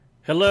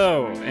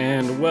Hello,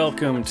 and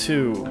welcome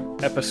to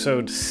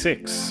episode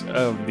 6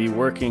 of the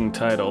Working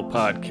Title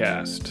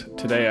podcast.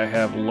 Today I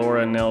have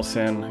Laura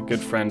Nelson, a good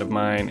friend of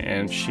mine,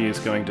 and she is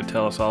going to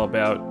tell us all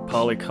about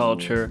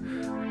polyculture,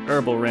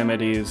 herbal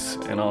remedies,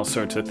 and all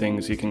sorts of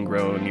things you can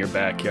grow in your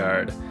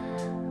backyard.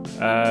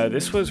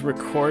 This was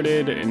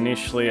recorded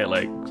initially at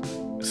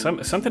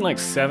something like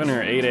 7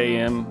 or 8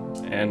 a.m.,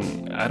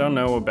 and I don't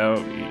know about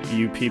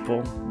you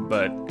people,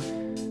 but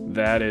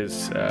that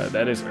is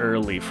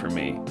early for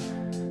me.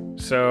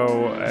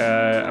 So,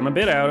 I'm a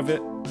bit out of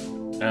it.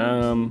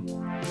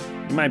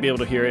 You might be able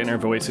to hear it in our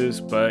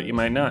voices, but you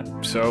might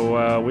not.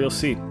 So, we'll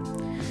see.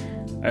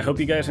 I hope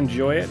you guys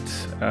enjoy it.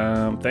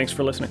 Thanks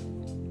for listening.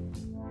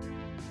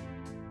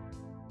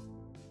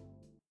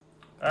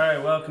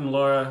 Alright, welcome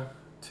Laura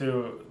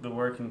to the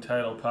Working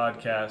Title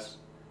podcast,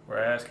 where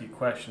I ask you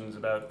questions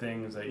about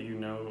things that you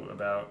know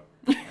about,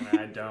 and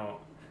I don't.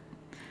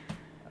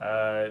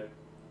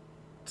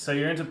 So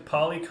you're into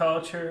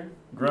polyculture,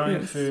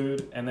 growing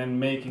food, and then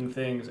making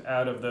things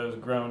out of those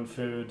grown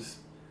foods,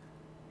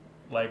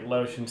 like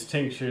lotions,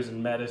 tinctures,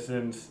 and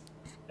medicines,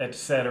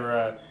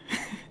 etc.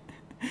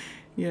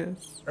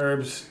 Yes.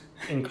 Herbs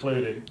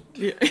included.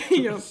 Yeah.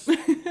 Yep.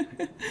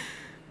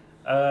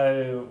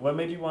 What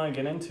made you want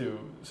to get into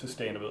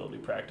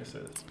sustainability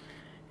practices?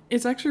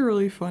 It's actually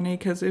really funny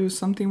because it was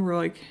something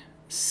where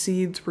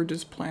seeds were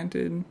just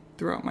planted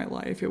throughout my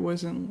life. It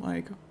wasn't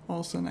like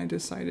all of a sudden I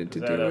decided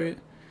to do it.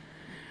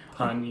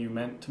 Pun you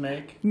meant to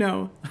make?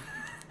 No.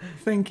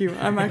 Thank you.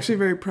 I'm actually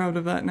very proud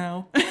of that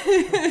now.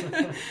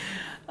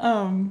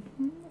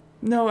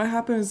 No, it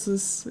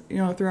happens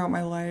throughout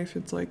my life.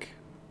 It's like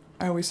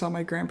I always saw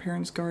my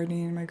grandparents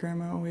gardening. My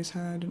grandma always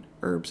had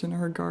herbs in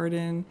her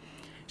garden.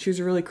 She was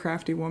a really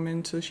crafty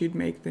woman, so she'd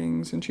make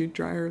things and she'd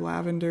dry her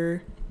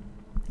lavender.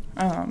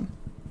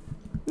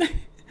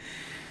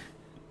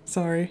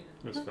 Sorry.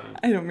 That's fine.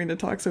 I don't mean to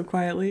talk so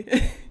quietly.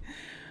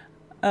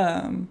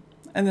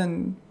 And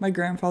then my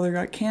grandfather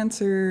got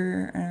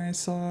cancer, and I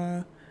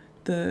saw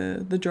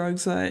the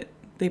drugs that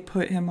they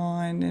put him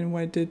on and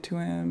what it did to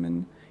him.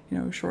 And,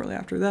 shortly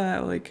after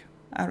that,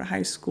 out of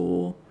high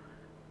school,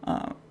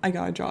 I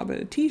got a job at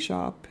a tea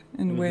shop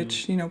in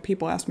which,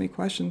 people asked me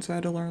questions. So I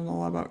had to learn a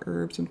lot about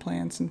herbs and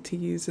plants and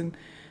teas and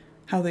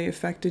how they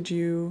affected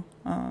you.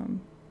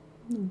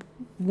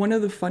 One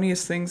of the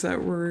funniest things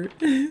that were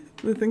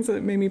the things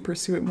that made me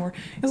pursue it more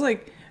is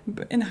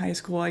in high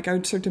school, I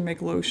would start to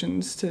make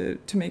lotions to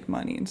make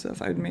money and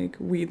stuff. I would make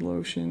weed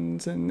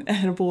lotions and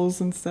edibles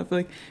and stuff,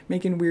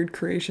 making weird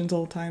creations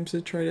all the time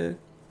to try to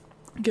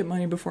get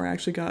money before I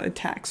actually got a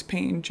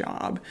tax-paying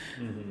job.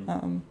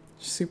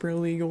 Super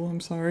illegal,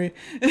 I'm sorry.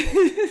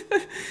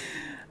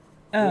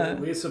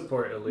 We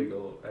support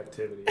illegal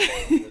activity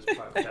in this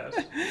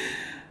podcast.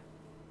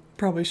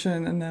 Probably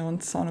shouldn't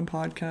announce on a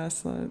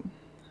podcast that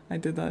I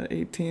did that at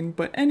 18.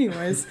 But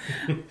anyways,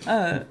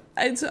 I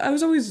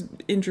was always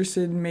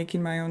interested in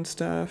making my own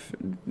stuff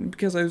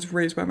because I was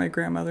raised by my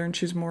grandmother, and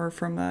she's more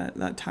from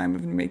that time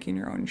of making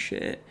your own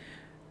shit.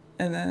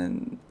 And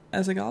then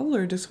as I got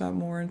older, I just got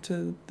more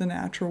into the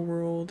natural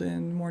world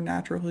and more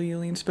natural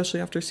healing,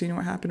 especially after seeing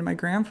what happened to my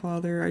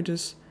grandfather.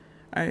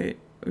 I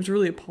was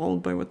really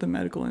appalled by what the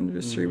medical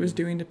industry was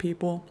doing to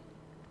people.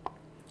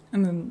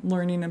 And then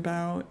learning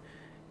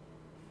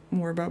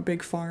more about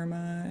big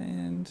pharma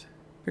and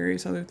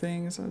various other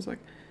things. I was like,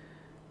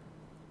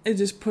 it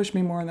just pushed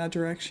me more in that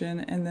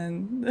direction. And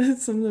then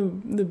some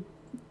of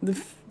the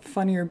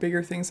funnier,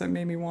 bigger things that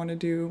made me want to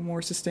do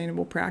more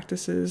sustainable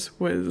practices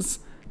was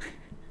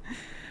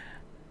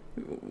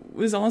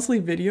honestly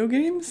video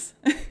games.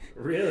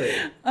 Really?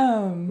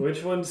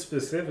 Which one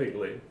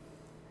specifically?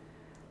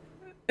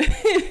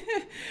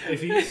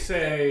 If you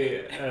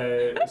say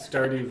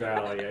Stardew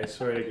Valley, I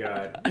swear to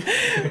God.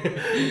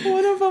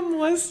 One of them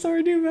was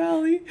Stardew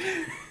Valley.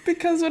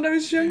 Because when I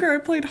was younger, I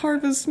played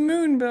Harvest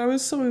Moon, but I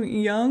was so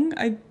young,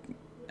 I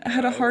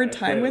had a hard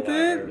time with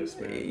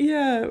it.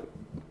 Yeah,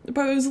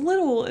 but I was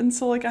little, and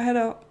so I had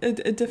a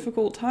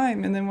difficult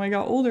time. And then when I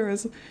got older,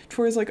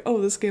 Tori's like,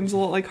 "Oh, this game's a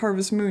lot like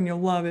Harvest Moon. You'll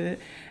love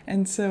it."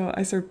 And so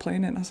I started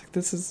playing it, and I was like,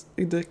 "This is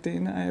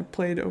addicting." I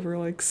played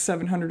over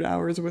 700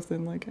 hours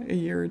within a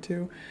year or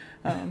two.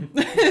 And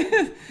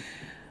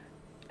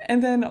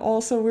then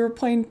also we were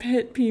playing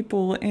Pit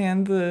People,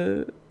 and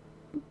the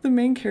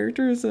main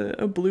character is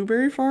a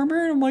blueberry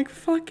farmer, and I'm like,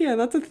 fuck yeah,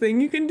 that's a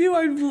thing you can do.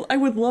 I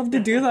would love to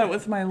do that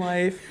with my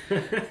life.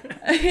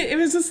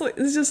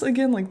 It's just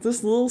again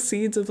this little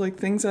seeds of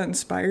things that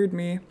inspired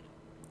me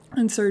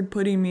and started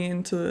putting me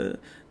into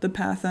the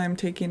path that I'm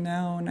taking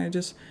now. And I've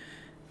just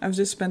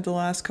spent the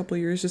last couple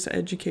of years just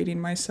educating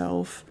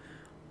myself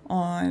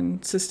on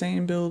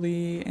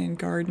sustainability and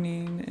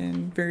gardening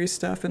and various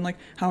stuff, and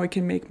how I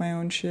can make my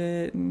own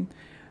shit. And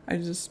I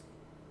just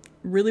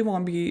really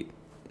want to be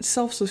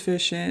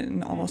self-sufficient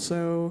and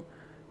also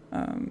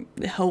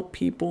help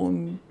people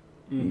and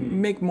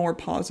make more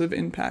positive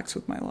impacts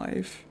with my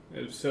life.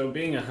 So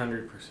being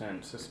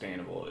 100%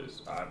 sustainable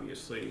is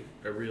obviously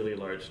a really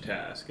large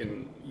task,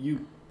 and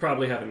you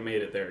probably haven't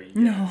made it there yet,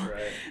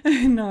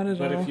 right? Not at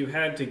all. But if you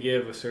had to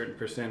give a certain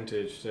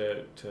percentage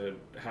to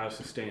how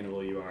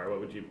sustainable you are, what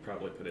would you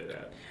probably put it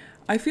at?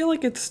 I feel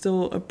like it's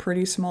still a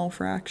pretty small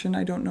fraction.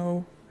 I don't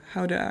know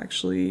how to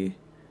actually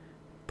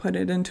put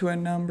it into a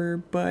number,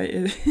 but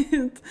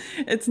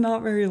it's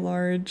not very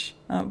large.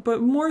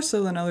 But more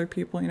so than other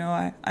people,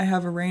 I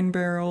have a rain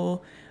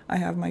barrel, I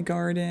have my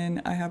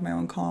garden, I have my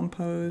own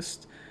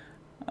compost.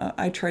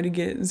 I try to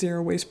get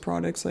zero waste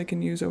products I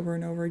can use over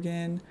and over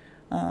again.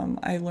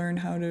 I learned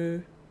how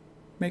to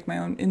make my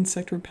own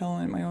insect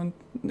repellent, my own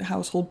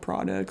household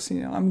products.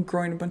 I'm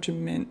growing a bunch of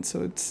mint,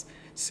 so it's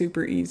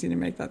super easy to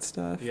make that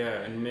stuff.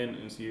 Yeah, and mint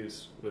is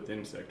used with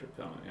insect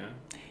repellent,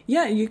 yeah?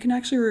 Yeah, you can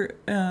actually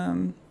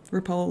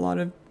repel a lot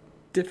of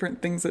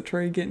different things that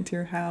try to get into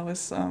your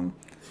house.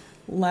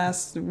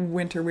 Last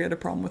winter we had a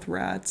problem with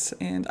rats,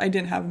 and I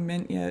didn't have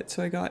mint yet,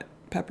 so I got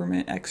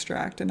peppermint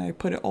extract and I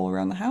put it all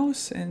around the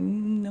house,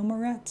 and no more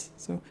rats.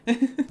 So that's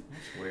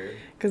weird.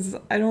 Because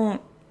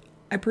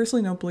I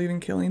personally don't believe in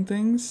killing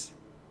things,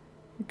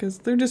 because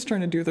they're just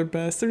trying to do their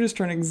best. They're just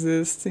trying to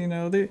exist,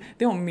 They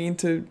don't mean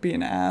to be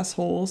an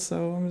asshole,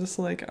 so I'm just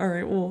like, all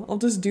right, well, I'll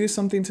just do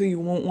something so you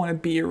won't want to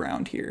be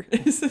around here.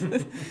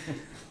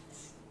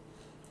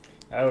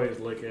 I always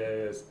look at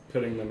it as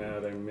putting them out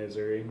of their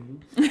misery.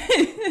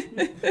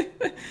 A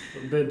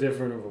bit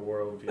different of a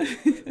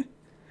worldview.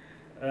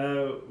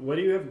 What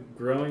do you have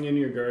growing in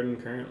your garden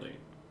currently?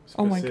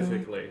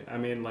 Specifically? Oh my God. I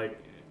mean,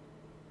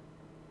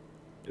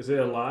 is it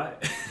a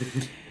lot?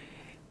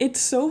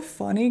 It's so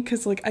funny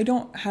because, I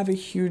don't have a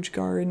huge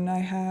garden.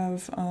 I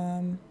have,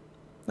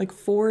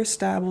 4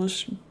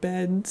 established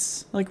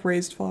beds,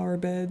 raised flower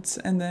beds,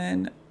 and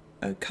then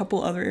a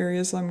couple other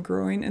areas I'm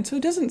growing. And so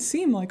it doesn't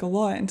seem like a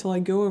lot until I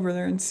go over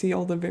there and see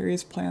all the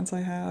various plants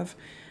I have.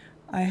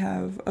 I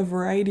have a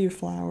variety of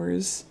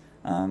flowers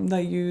that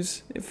I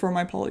use for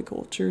my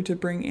polyculture to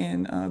bring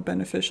in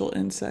beneficial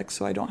insects,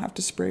 so I don't have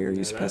to spray or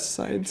use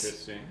pesticides.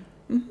 Interesting.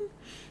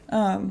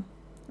 Mm-hmm.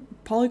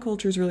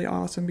 Polyculture is really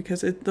awesome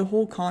because the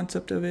whole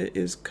concept of it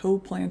is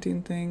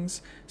co-planting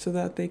things so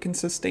that they can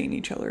sustain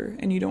each other,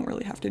 and you don't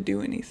really have to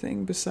do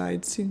anything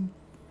besides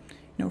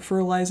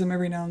fertilize them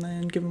every now and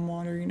then, give them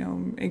water,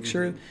 make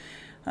sure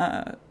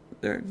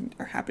their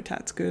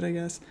habitat's good, I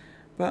guess.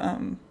 But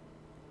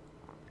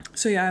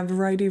so yeah, I have a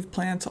variety of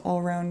plants all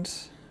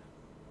around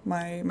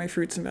my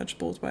fruits and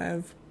vegetables. But I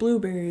have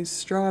blueberries,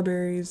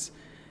 strawberries,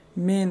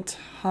 mint,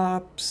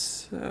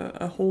 hops,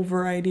 a whole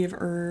variety of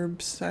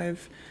herbs. I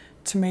have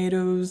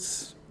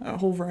tomatoes, a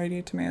whole variety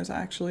of tomatoes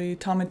actually,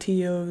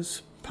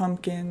 tomatillos,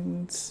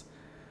 pumpkins,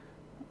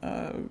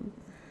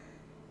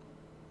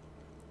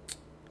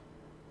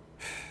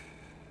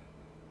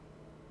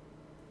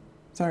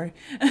 sorry,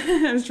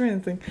 I was trying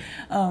to think.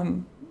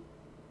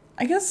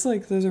 I guess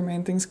those are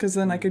main things, because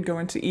then I could go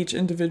into each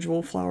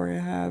individual flower I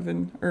have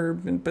and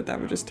herb, but that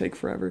would just take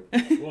forever.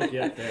 We'll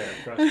get there,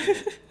 trust me.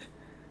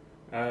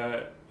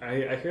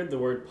 I heard the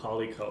word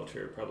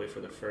polyculture probably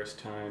for the first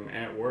time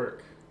at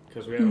work,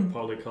 because we have a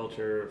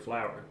polyculture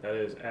flower that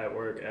is at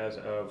work as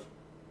of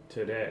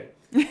today.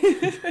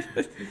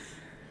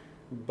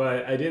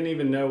 But I didn't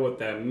even know what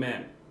that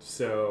meant.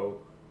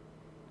 So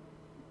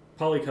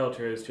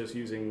polyculture is just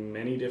using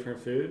many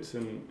different foods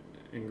and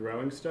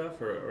growing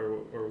stuff,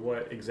 or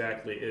what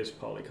exactly is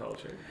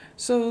polyculture?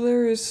 So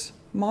there is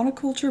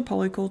monoculture,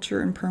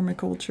 polyculture, and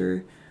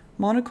permaculture.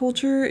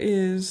 Monoculture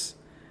is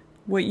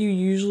what you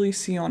usually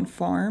see on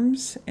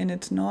farms, and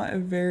it's not a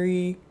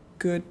very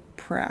good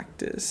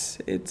practice.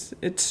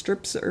 It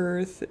strips the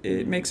earth,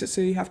 it makes it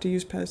so you have to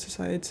use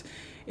pesticides.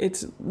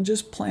 It's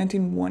just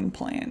planting one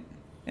plant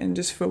and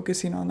just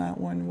focusing on that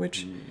one,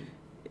 which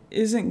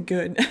isn't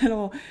good at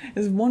all.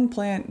 Is one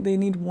plant, they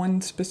need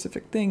one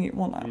specific thing.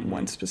 Well, not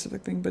one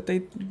specific thing, but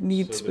they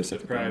need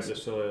specific things. So the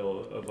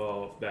soil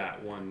evolve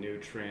that one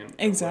nutrient.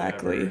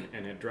 Exactly. Whatever,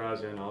 and it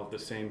draws in all the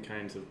same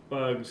kinds of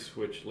bugs,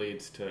 which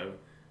leads to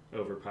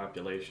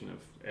overpopulation of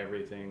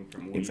everything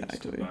from weeds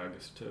to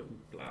bugs to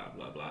blah,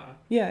 blah, blah.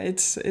 Yeah,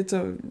 it's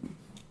a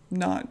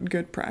not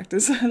good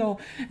practice at all.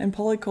 And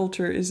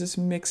polyculture is this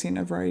mixing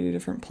a variety of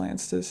different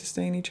plants to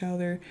sustain each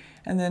other.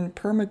 And then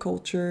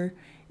permaculture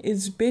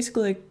is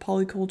basically like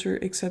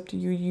polyculture, except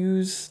you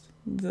use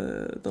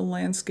the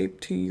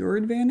landscape to your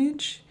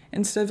advantage.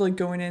 Instead of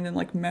going in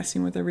and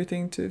messing with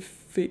everything to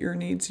fit your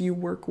needs, you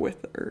work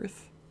with the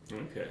earth.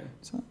 Okay.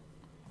 So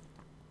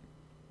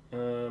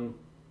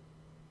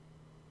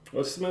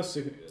what's the most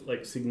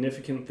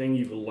significant thing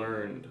you've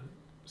learned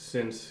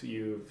since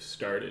you've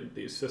started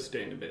these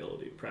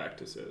sustainability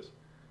practices?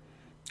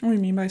 What do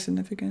you mean by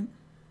significant?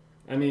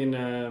 I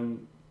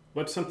mean,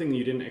 what's something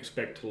you didn't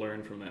expect to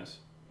learn from this?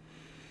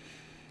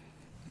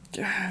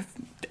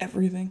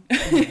 Everything.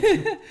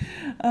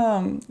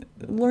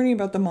 Learning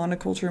about the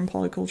monoculture and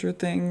polyculture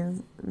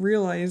thing,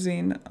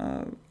 realizing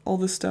all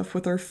the stuff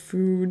with our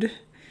food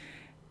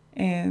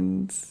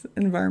and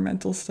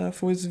environmental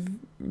stuff was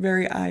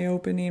very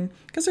eye-opening,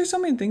 because there's so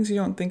many things you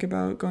don't think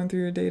about going through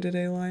your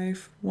day-to-day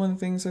life. One of the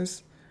things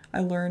I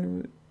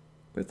learned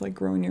with like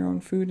growing your own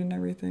food and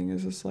everything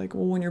is just like,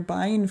 well, when you're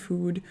buying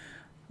food,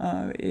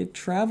 it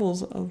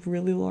travels a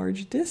really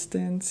large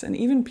distance. And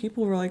even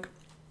people were like,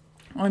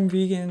 I'm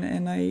vegan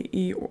and I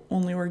eat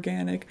only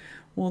organic.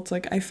 Well, it's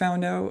like I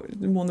found out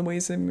one of the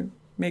ways they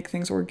make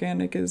things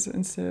organic is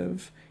instead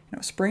of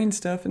spraying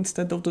stuff,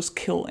 instead they'll just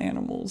kill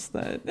animals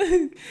that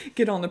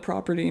get on the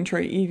property and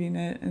try eating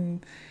it.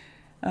 And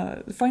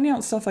finding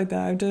out stuff like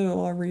that, I did a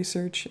lot of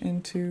research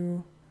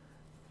into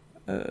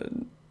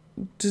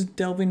just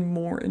delving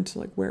more into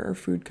like where our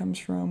food comes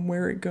from,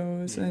 where it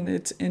goes, and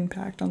its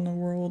impact on the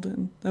world.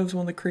 And that was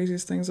one of the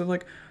craziest things of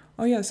like,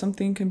 oh yeah,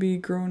 something can be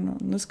grown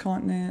on this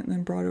continent and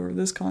then brought over to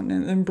this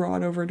continent and then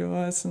brought over to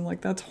us, and like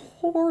that's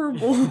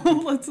horrible.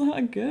 That's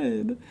not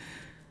good.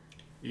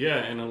 Yeah,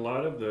 and a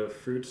lot of the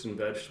fruits and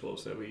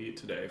vegetables that we eat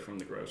today from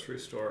the grocery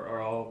store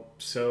are all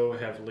so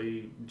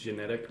heavily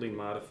genetically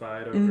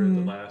modified over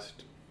the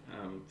last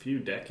few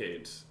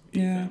decades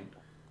even. Yeah.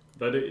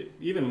 But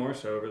even more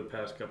so over the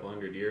past couple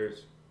hundred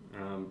years.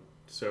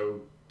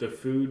 So the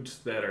foods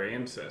that our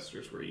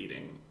ancestors were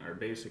eating are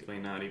basically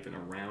not even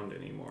around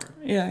anymore.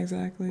 Yeah,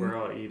 exactly. We're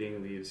all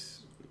eating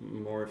these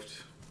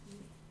morphed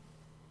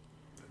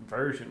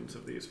versions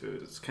of these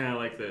foods. It's kind of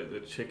like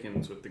the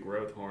chickens with the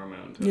growth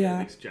hormones.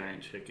 Yeah. These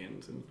giant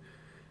chickens, and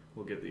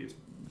we'll get these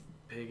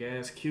big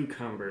ass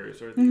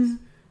cucumbers or these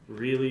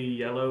really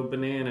yellow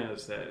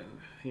bananas that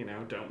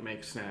don't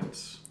make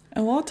sense.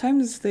 A lot of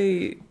times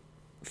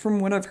from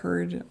what I've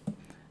heard,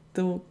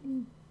 they'll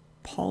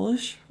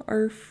polish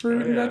our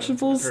fruit and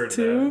vegetables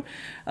too,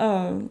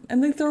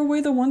 and they throw away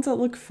the ones that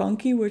look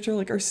funky, which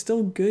are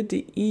still good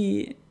to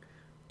eat.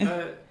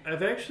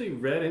 I've actually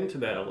read into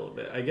that a little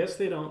bit. I guess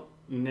they don't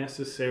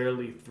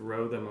necessarily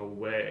throw them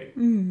away.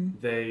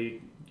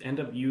 They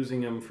end up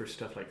using them for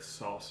stuff like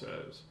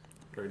salsas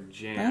or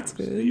jams. That's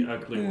good. The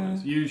ugly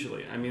ones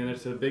usually. I mean,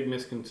 it's a big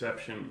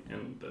misconception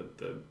in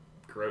the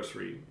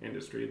grocery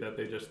industry that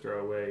they just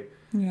throw away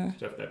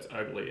stuff that's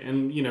ugly.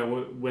 And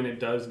when it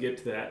does get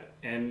to that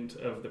end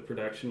of the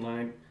production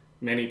line,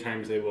 many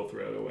times they will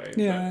throw it away.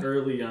 But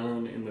early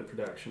on in the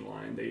production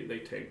line, they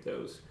take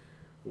those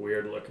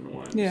weird looking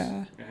ones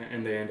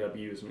and they end up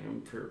using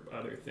them for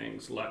other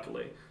things,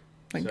 luckily.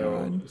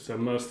 So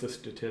most of the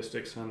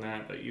statistics on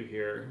that you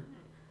hear,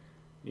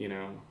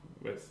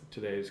 with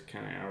today's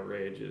kind of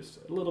outrage is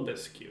a little bit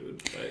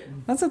skewed. But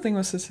that's the thing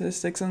with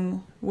statistics,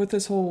 and with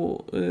this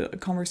whole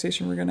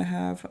conversation we're going to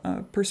have,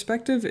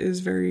 perspective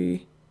is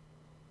very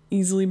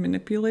easily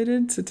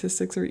manipulated.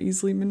 Statistics are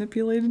easily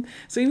manipulated.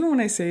 So even when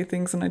I say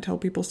things and I tell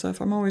people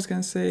stuff, I'm always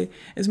going to say,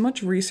 as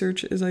much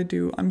research as I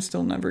do, I'm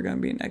still never going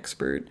to be an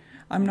expert.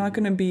 I'm not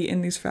going to be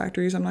in these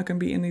factories. I'm not going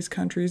to be in these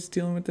countries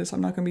dealing with this.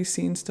 I'm not going to be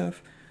seeing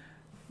stuff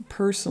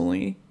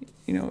personally,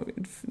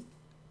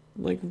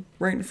 like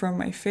right in front of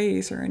my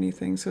face or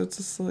anything. So it's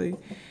just like,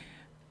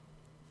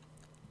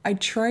 I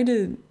try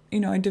to,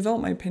 I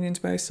develop my opinions,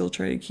 but I still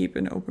try to keep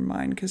an open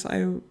mind because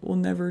I will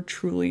never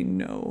truly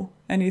know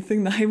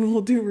anything that I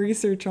will do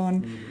research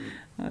on,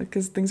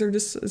 because things are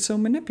just so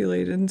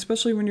manipulated. And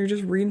especially when you're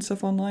just reading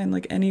stuff online,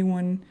 like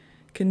anyone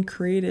can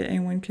create it,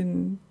 anyone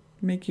can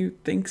make you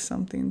think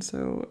something.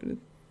 So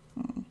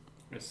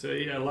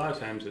a lot of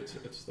times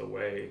it's the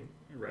way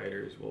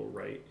writers will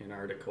write an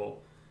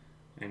article.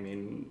 I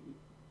mean,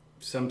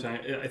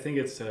 sometimes I think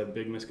it's a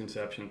big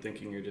misconception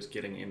thinking you're just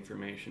getting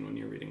information when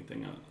you're reading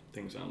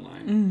things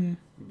online.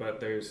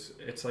 But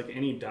it's like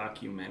any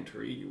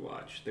documentary you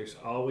watch. There's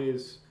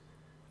always,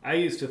 I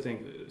used to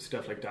think that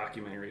stuff like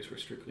documentaries were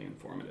strictly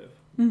informative.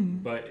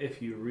 But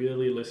if you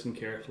really listen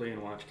carefully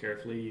and watch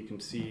carefully, you can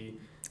see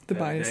the that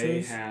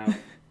biases. They have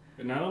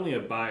not only a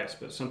bias,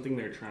 but something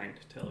they're trying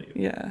to tell you.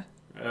 Yeah.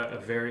 A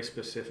very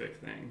specific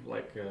thing.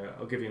 Like,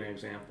 I'll give you an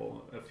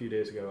example. A few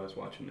days ago, I was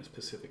watching this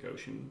Pacific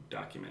Ocean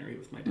documentary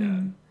with my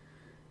dad.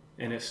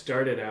 And it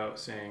started out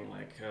saying,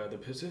 like, the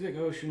Pacific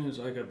Ocean is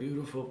like a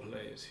beautiful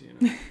place,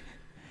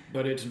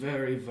 but it's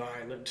very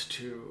violent,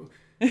 too.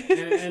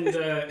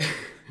 And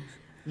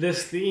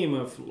this theme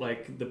of,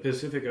 like, the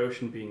Pacific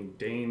Ocean being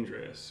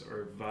dangerous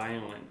or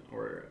violent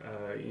or,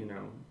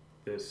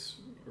 this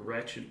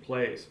wretched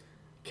place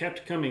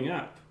kept coming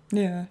up.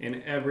 Yeah.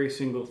 In every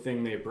single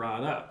thing they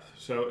brought up.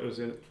 So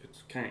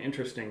it's kind of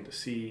interesting to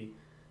see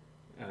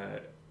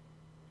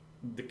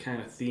the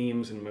kind of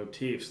themes and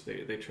motifs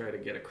they try to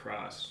get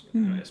across,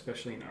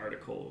 especially in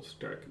articles,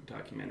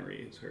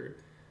 documentaries,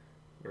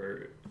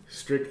 or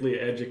strictly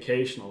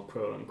educational,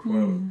 quote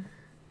unquote,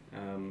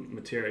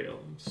 material.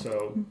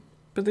 So,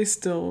 but they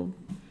still,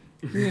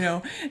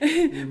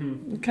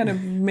 kind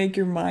of make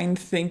your mind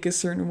think a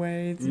certain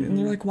way. And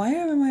you're like, why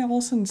am I all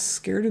of a sudden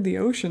scared of the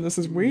ocean? This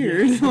is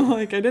weird.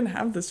 Like, I didn't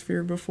have this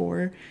fear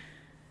before.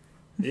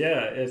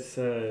 Yeah, it's,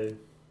 I'm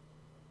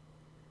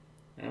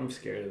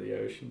scared of the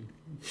ocean.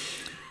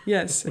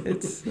 Yes,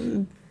 it's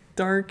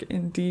dark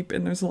and deep,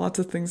 and there's lots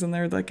of things in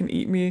there that can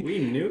eat me. We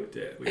nuked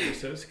it. We were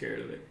so scared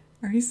of it.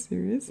 Are you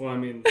serious? Well, I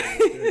mean,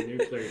 they're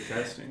nuclear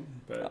testing,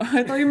 but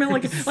I thought you meant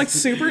like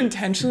super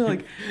intentionally,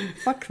 like,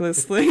 fuck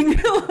this thing.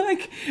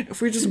 Like,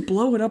 if we just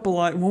blow it up a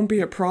lot, it won't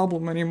be a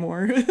problem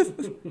anymore.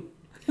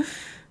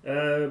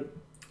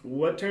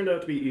 What turned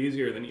out to be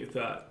easier than you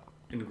thought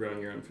in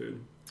growing your own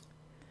food?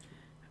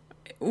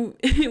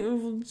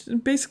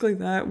 Basically,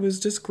 that was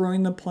just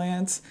growing the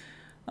plants.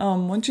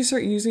 Once you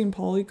start using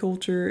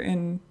polyculture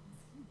and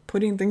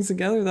putting things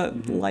together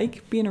that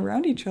like being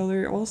around each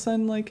other, all of a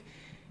sudden, like,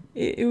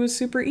 it was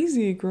super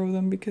easy to grow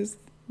them because,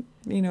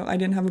 you know, I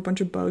didn't have a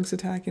bunch of bugs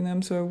attacking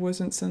them, so I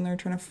wasn't sitting there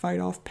trying to fight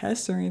off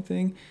pests or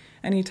anything.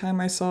 Anytime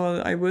I saw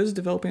that I was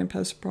developing a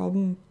pest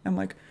problem, I'm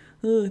like,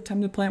 ugh,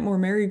 time to plant more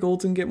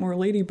marigolds and get more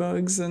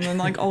ladybugs, and then,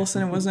 like, all of a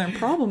sudden it wasn't a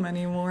problem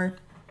anymore.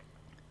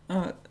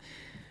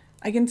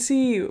 I can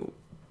see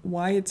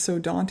why it's so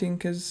daunting,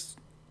 because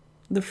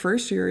the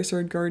first year I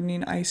started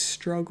gardening, I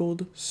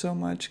struggled so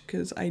much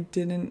because I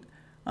didn't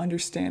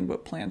understand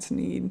what plants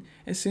need.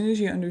 As soon as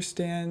you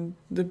understand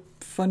the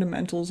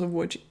fundamentals of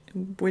which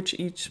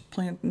each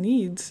plant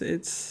needs,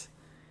 it's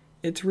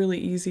really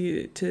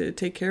easy to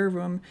take care of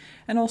them,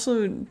 and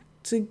also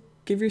to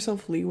give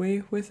yourself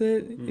leeway with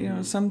it. You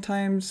know,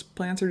 sometimes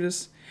plants are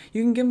just,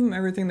 you can give them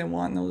everything they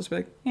want and they'll just be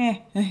like,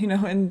 you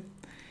know, and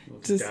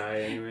just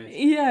die anyways.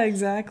 Yeah,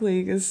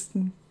 exactly. Because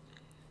it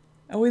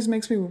always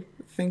makes me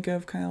think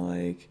of kind of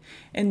like,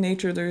 in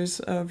nature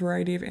there's a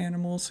variety of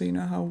animals, so you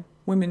know how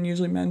women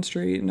usually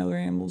menstruate and other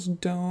animals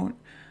don't.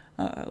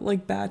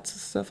 Like bats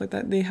and stuff like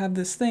that, they have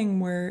this thing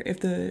where if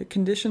the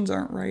conditions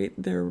aren't right,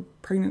 their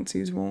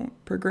pregnancies won't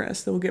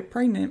progress. They'll get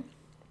pregnant,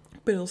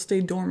 but it'll stay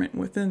dormant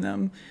within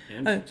them.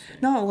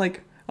 Not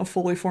like a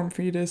fully formed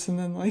fetus and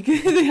then like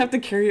they have to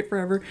carry it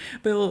forever,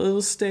 but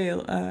it'll stay,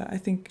 I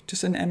think,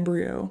 just an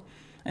embryo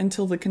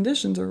until the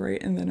conditions are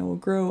right, and then it will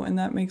grow. And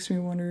that makes me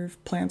wonder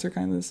if plants are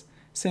kind of the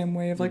same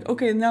way of like,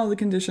 okay, now the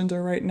conditions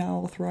are right, now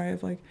I'll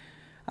thrive. Like,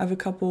 I have a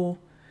couple,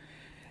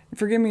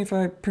 forgive me if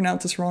I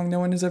pronounce this wrong, no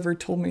one has ever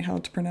told me how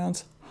to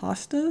pronounce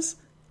hostas.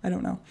 I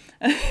don't know.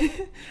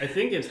 I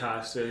think it's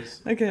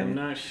hostas. Okay. I'm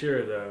not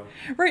sure though.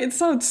 Right, it's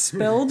how it's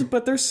spelled,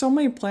 but there's so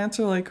many plants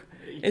are like...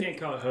 You can't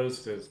call it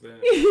hostas then.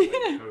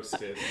 Like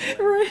hostess.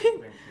 Right. I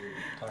think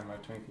you're talking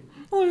about Twinkies.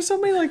 Well, there's so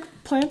many like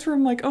plants where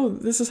I'm like, oh,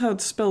 this is how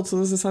it's spelled, so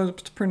this is how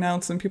it's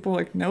pronounced, and people are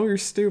like, no, you're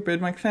stupid.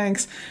 I'm like,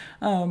 thanks.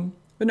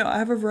 But no, I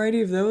have a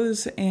variety of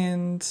those,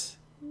 and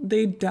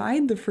they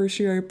died the first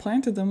year I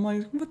planted them. I'm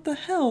like, what the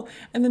hell?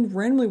 And then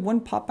randomly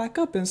one popped back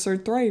up and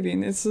started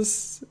thriving. It's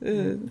just,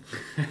 there's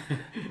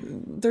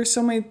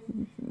so many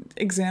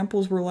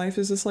examples where life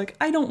is just like,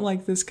 I don't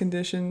like this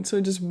condition, so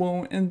it just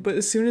won't. But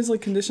as soon as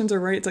like conditions are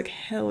right, it's like,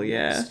 hell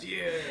yeah.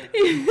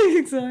 Yeah.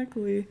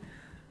 Exactly.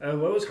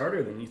 What was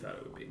harder than you thought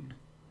it would be?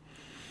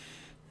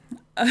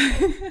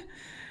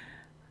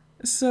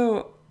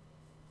 So,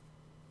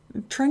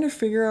 trying to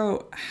figure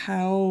out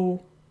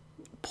how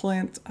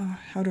plants,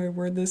 how do I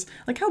word this?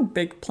 Like how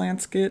big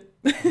plants get.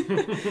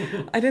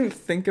 I didn't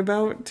think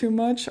about too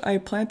much. I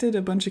planted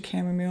a bunch of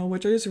chamomile,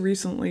 which I just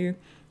recently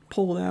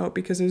pulled out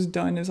because it was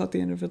done. It was at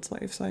the end of its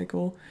life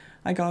cycle.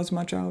 I got as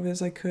much out of it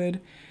as I could.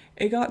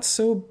 It got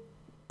so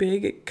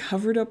big, it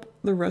covered up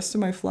the rest of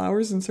my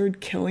flowers and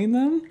started killing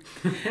them.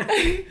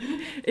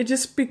 It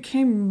just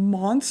became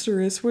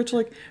monstrous, which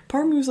like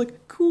part of me was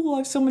like, cool, I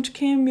have so much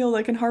chamomile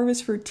I can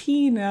harvest for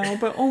tea now,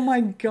 but oh my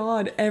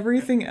god,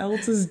 everything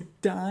else is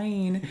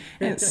dying,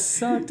 and it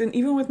sucked. And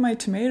even with my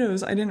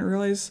tomatoes, I didn't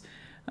realize,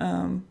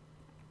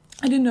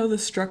 I didn't know the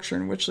structure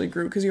in which they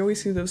grew, because you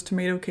always see those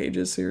tomato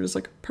cages, so you're just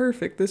like,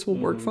 perfect, this will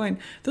work fine.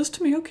 Those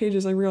tomato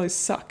cages I realize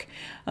suck.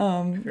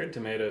 I've heard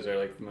tomatoes are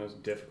like the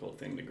most difficult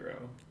thing to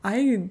grow.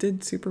 I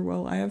did super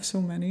well. I have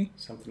so many.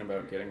 Something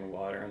about getting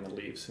water on the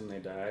leaves and they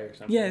die or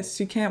something? Yes,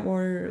 you can't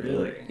water.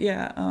 Really?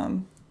 Yeah,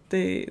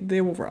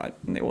 they will rot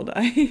and they will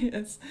die.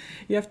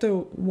 You have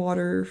to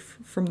water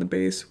from the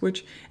base,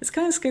 which is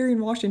kind of scary in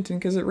Washington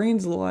because it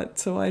rains a lot,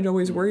 so I'd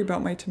always worry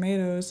about my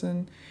tomatoes.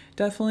 And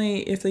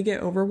definitely if they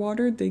get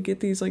overwatered, they get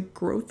these like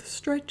growth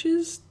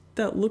stretches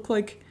that look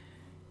like,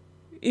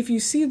 if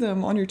you see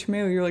them on your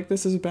tomato, you're like,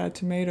 this is a bad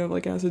tomato,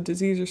 like it has a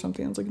disease or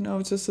something. It's like, no,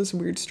 it's just this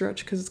weird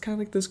stretch because it's kind of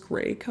like this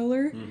gray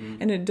color,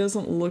 and it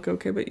doesn't look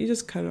okay, but you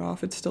just cut it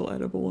off. It's still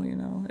edible, you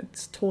know,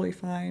 it's totally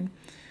fine.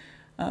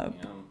 But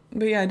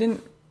yeah, I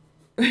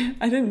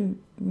didn't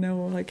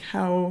know like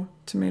how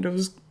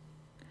tomatoes,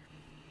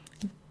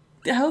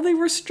 how they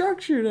were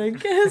structured, I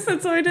guess.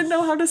 And so I didn't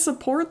know how to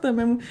support them.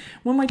 And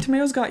when my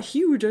tomatoes got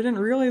huge, I didn't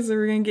realize they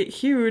were going to get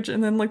huge.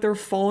 And then like they were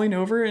falling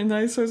over, and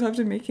I started having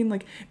to making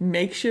like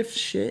makeshift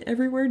shit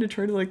everywhere to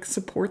try to like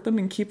support them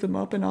and keep them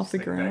up and off the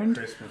ground.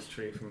 That Christmas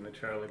tree from the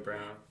Charlie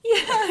Brown.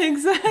 Yeah,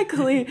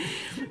 exactly.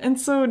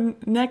 And so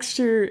next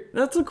year,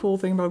 that's a cool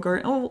thing about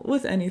gardening. Oh,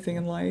 with anything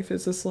in life,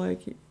 it's just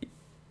like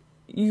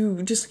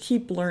you just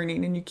keep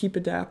learning and you keep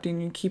adapting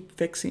and you keep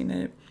fixing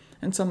it.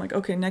 And so I'm like,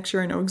 okay, next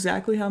year I know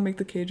exactly how to make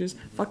the cages.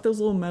 Fuck those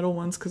little metal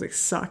ones because they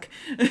suck.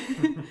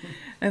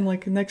 And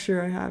like next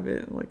year I have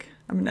it. Like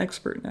I'm an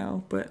expert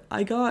now. But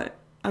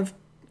I've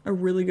a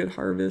really good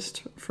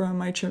harvest from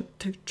my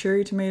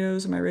cherry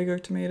tomatoes and my regular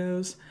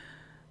tomatoes,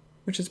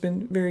 which has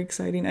been very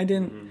exciting. I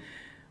didn't,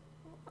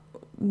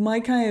 my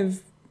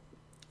kind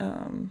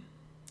of,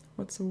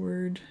 what's the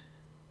word?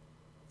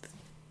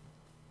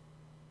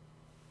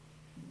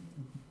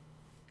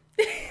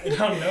 I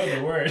don't know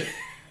the word.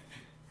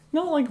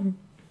 Not like...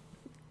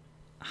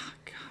 Oh,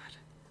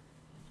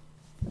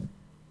 God.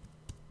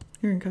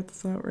 You're gonna cut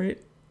this out,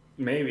 right?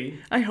 Maybe.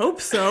 I hope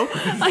so.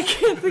 I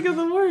can't think of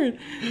the word.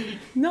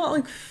 Not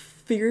like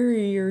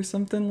theory or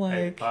something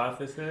like...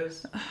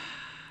 Hypothesis?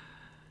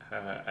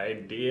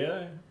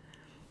 Idea?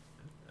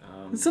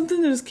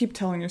 Something to just keep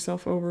telling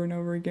yourself over and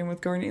over again with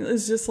gardening.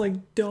 It's just like,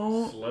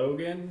 don't...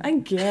 Slogan? I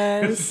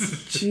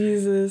guess.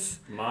 Jesus.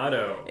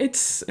 Motto.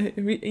 It's...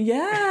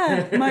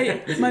 Yeah.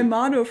 My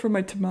motto for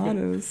my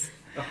tomatoes.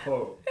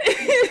 Oh.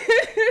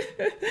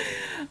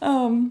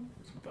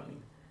 Funny.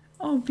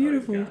 Oh,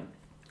 beautiful. Oh,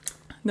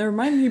 Never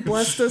mind, he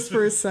blessed us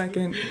for a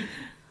second.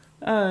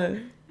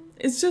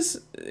 It's just,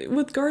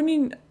 with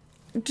gardening,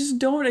 just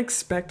don't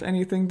expect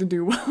anything to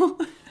do well.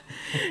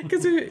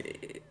 Because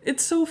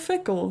it's so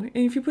fickle. And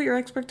if you put your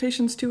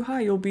expectations too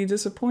high, you'll be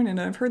disappointed.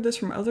 And I've heard this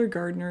from other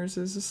gardeners.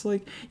 It's just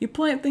like, you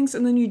plant things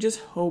and then you just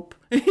hope.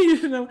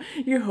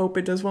 You hope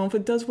it does well. If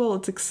it does well,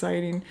 it's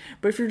exciting.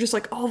 But if you're just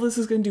like, oh, this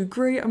is going to do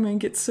great, I'm going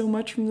to get so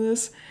much from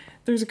this,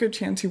 there's a good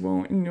chance you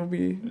won't, and you'll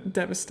be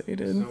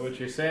devastated. So what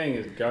you're saying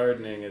is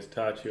gardening has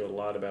taught you a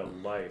lot about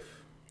life.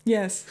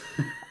 Yes.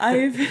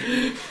 I've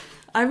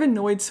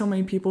annoyed so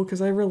many people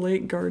because I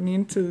relate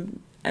gardening to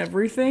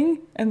everything,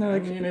 and they're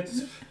like... I mean, it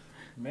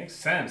makes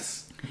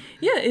sense.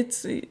 Yeah,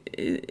 it's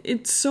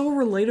so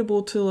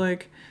relatable to,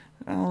 like,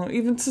 I don't know,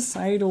 even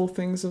societal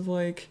things of,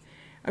 like...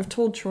 I've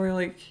told Troy,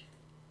 like,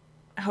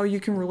 how you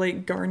can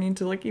relate gardening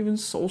to, like, even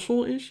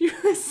social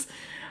issues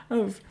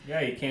of...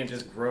 Yeah, you can't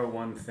just grow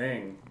one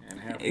thing and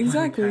have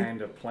exactly. one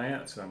kind of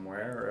plant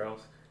somewhere, or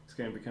else it's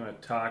going to become a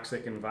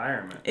toxic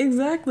environment.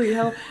 Exactly,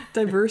 how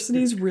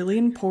diversity is really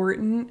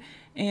important,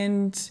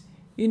 and,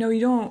 you know,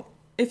 you don't...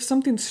 If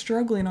something's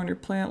struggling on your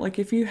plant, like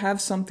if you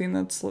have something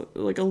that's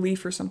like a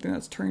leaf or something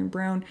that's turning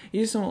brown, you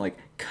just don't like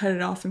cut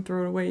it off and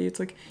throw it away. It's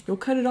like you'll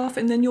cut it off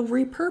and then you'll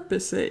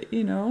repurpose it,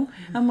 you know?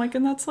 I'm like,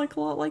 and that's like a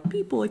lot like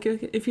people. Like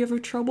if you have a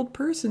troubled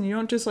person, you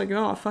don't just like,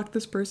 oh, fuck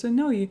this person.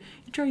 No, you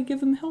try to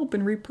give them help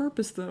and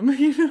repurpose them,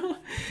 you know?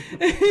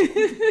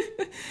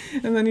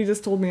 And then he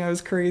just told me I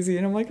was crazy,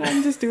 and I'm like,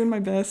 I'm just doing my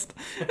best.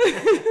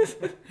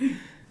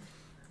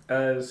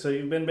 So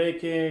you've been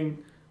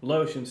making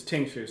lotions,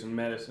 tinctures, and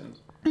medicines.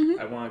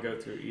 Mm-hmm. I want to go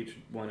through each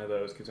one of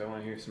those because I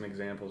want to hear some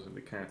examples of the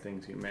kind of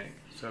things you make.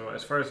 So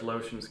as far as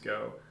lotions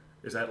go,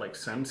 is that like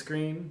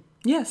sunscreen?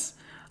 Yes.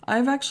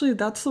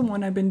 That's the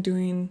one I've been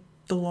doing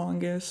the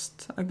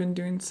longest. I've been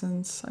doing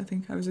since I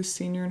think I was a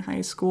senior in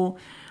high school.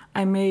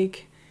 I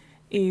make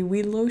a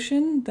weed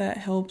lotion that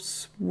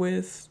helps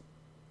with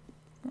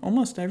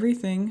almost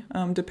everything,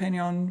 depending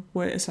on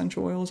what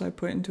essential oils I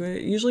put into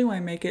it. Usually when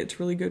I make it, it's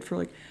really good for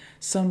like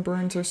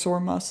sunburns or sore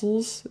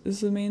muscles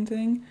is the main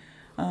thing.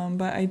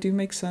 But I do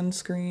make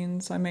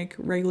sunscreens. I make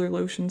regular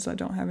lotions that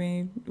don't have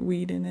any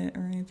weed in it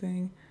or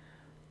anything.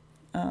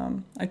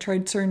 I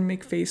tried starting to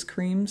make face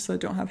creams that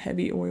don't have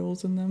heavy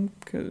oils in them.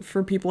 'Cause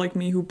for people like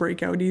me who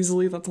break out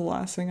easily, that's the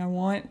last thing I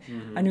want.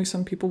 Mm-hmm. I knew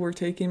some people were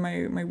taking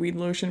my weed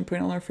lotion and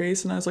putting it on their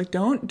face, and I was like,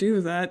 don't do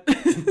that.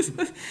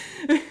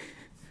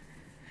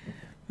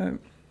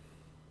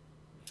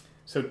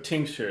 So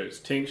tinctures.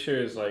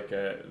 Tincture is like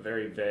a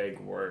very vague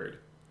word.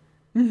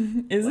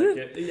 Is like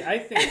it? I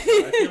think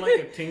so. I feel like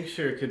a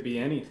tincture could be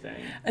anything.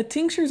 A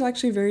tincture is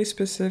actually very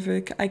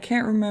specific. I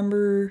can't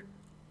remember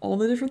all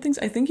the different things.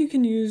 I think you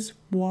can use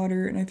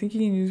water, and I think you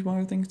can use one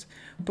other things.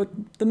 But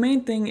the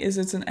main thing is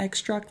it's an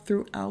extract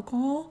through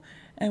alcohol.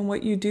 And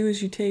what you do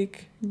is you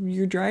take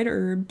your dried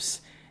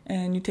herbs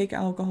and you take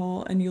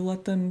alcohol and you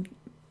let them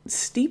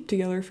steep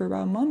together for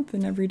about a month,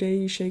 and every day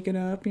you shake it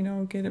up, you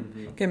know, get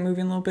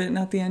moving a little bit, and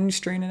at the end you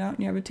strain it out and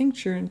you have a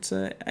tincture. It's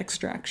an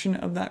extraction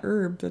of that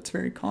herb that's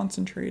very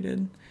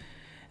concentrated.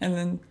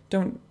 And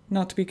then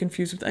not to be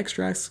confused with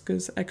extracts,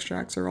 because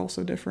extracts are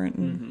also different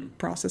and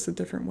processed a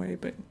different way,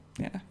 but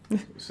yeah.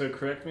 So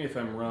correct me if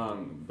I'm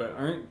wrong, but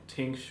aren't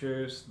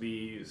tinctures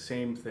the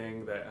same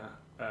thing that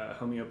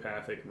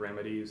homeopathic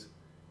remedies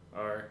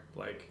are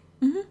like?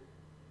 Mm-hmm.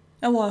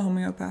 A lot of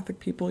homeopathic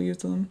people use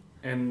them.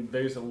 And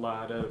there's a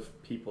lot of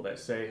people that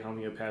say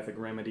homeopathic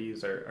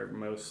remedies are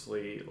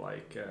mostly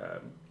like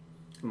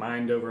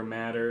mind over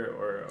matter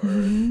or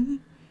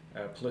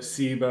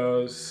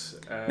placebos.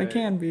 They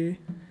can be.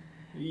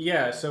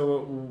 Yeah,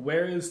 so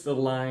where is the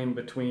line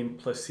between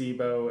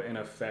placebo and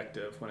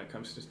effective when it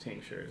comes to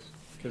tinctures?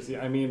 Because,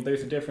 I mean,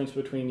 there's a difference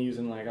between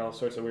using like all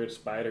sorts of weird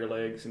spider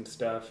legs and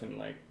stuff and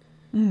like,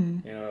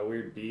 you know, a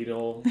weird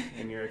beetle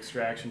in your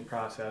extraction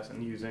process,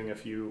 and using a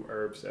few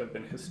herbs that have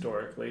been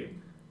historically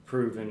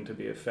proven to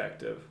be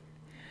effective.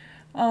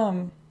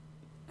 I'm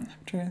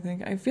trying to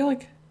think. I feel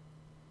like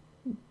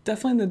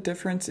definitely the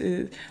difference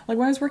is, like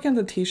when I was working at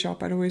the tea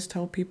shop, I'd always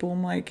tell people,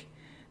 I'm like,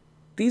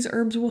 these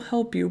herbs will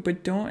help you,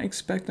 but don't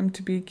expect them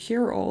to be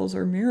cure-alls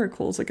or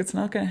miracles. Like, it's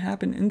not going to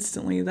happen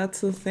instantly.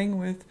 That's the thing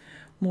with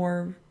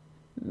more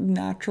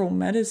natural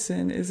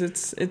medicine, is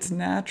it's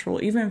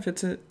natural. Even if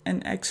it's an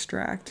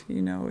extract,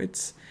 you know,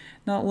 it's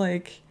not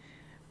like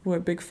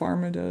what Big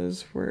Pharma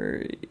does,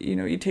 where, you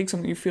know, you take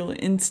something, you feel it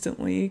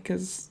instantly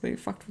because they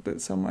fucked with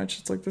it so much.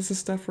 It's like, this is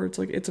stuff where it's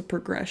like, it's a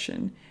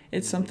progression.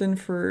 It's something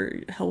for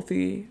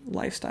healthy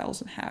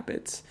lifestyles and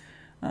habits.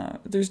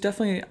 There's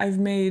definitely, I've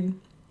made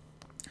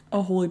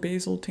a holy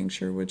basil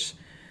tincture, which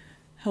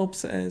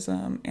helps as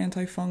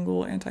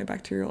antifungal,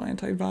 antibacterial,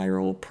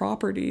 antiviral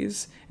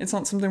properties. It's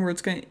not something where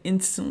it's going to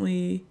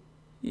instantly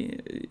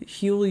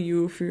heal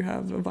you if you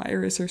have a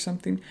virus or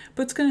something,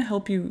 but it's going to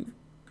help you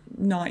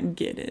not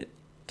get it,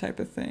 type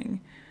of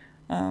thing.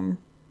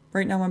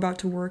 Right now I'm about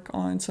to work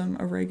on some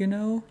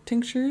oregano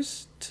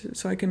tinctures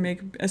so I can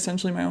make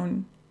essentially my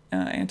own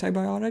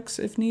antibiotics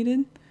if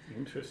needed.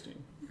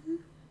 Interesting.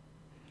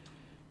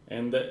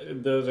 And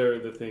those are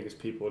the things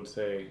people would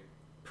say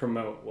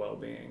promote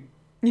well-being.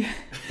 Yeah.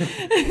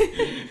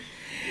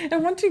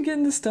 And once you get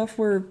into stuff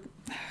where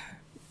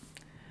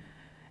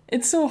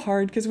it's so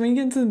hard, because when you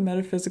get into the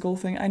metaphysical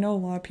thing, I know a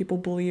lot of people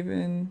believe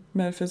in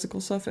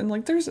metaphysical stuff, and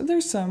like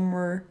there's some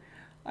where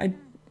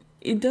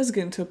it does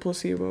get into a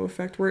placebo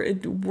effect where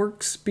it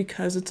works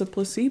because it's a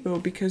placebo,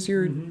 because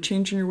you're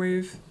changing your way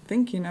of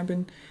thinking. I've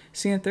been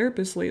seeing a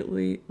therapist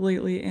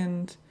lately,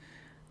 and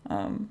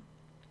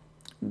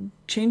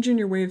changing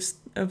your way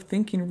of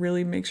thinking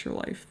really makes your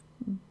life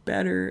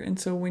better. And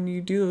so when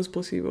you do those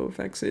placebo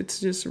effects,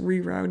 it's just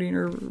rerouting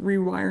or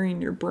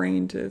rewiring your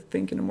brain to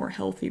think in a more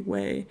healthy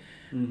way.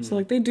 So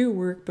like they do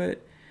work,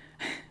 but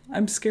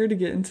I'm scared to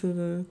get into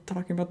the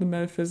talking about the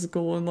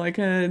metaphysical and like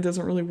it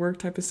doesn't really work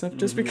type of stuff,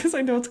 just because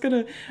I know it's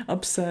gonna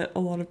upset a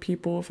lot of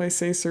people if I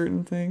say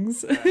certain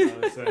things.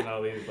 And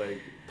all these like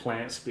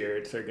plant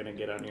spirits are gonna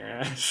get on your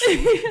ass.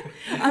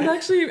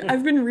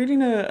 I've been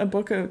reading a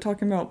book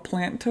talking about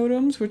plant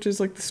totems, which is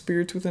like the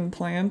spirits within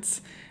plants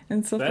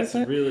and stuff like that.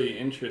 That's really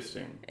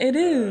interesting. It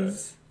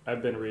is.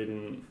 I've been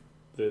reading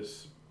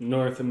this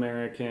North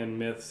American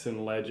myths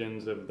and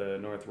legends of the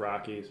North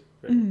Rockies,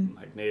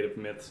 like native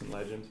myths and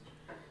legends.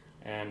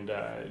 And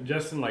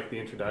just in like the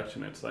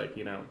introduction, it's like,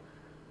 you know,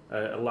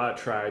 a lot of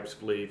tribes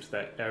believes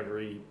that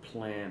every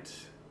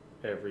plant,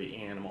 every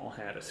animal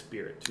had a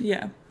spirit.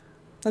 Yeah.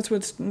 That's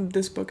what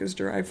this book is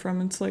derived from.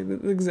 It's like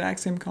the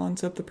exact same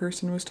concept the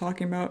person was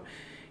talking about.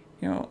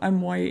 You know,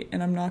 I'm white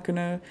and I'm not going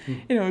to,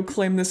 you know,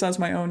 claim this as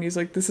my own. He's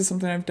like, this is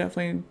something I've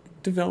definitely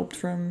developed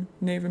from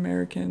Native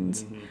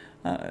Americans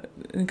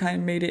and kind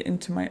of made it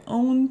into my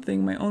own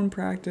thing, my own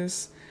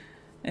practice.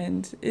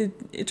 And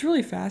it's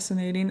really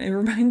fascinating. It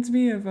reminds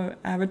me of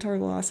Avatar: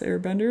 The Last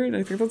Airbender, and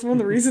I think that's one of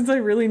the reasons I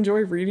really enjoy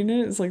reading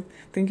it. It's like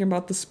thinking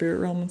about the spirit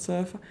realm and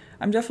stuff.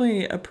 I'm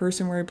definitely a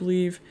person where I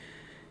believe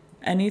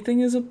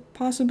anything is a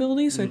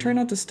possibility, so I try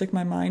not to stick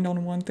my mind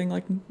on one thing.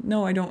 Like,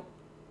 no, I don't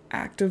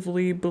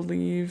actively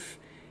believe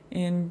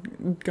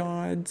in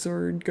gods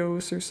or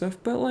ghosts or stuff,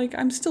 but like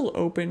I'm still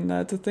open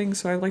to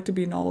things, so I like to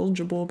be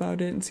knowledgeable about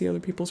it and see other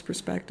people's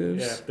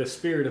perspectives. Yeah, if the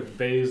spirit of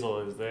basil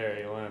is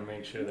there, you want to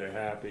make sure they're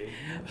happy.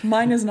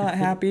 Mine is not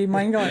happy.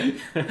 I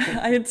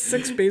had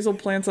 6 basil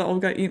plants that all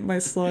got eaten by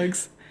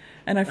slugs,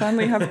 and I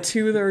finally have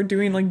 2 that are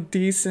doing like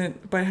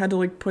decent, but I had to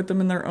like put them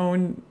in their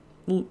own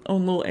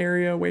little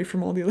area away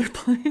from all the other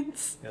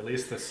plants. At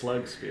least the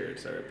slug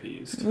spirits are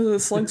appeased. The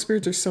slug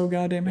spirits are so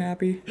goddamn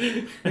happy.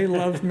 They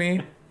love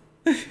me.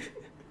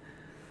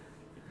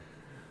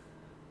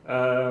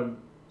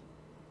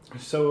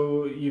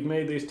 So you've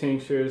made these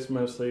tinctures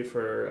mostly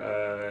for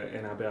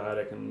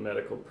antibiotic and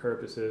medical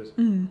purposes.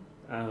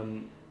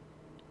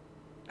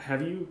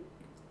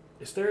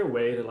 Is there a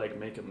way to like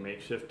make a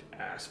makeshift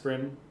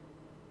aspirin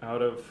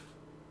out of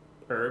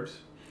herbs?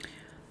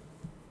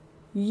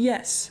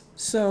 Yes.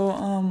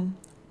 So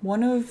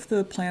one of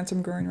the plants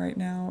I'm growing right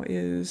now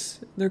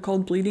they're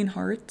called bleeding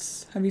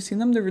hearts. Have you seen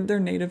them? They're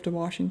native to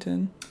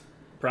Washington.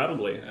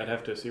 Probably. I'd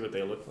have to see what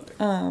they look like.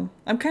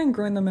 I'm kind of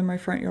growing them in my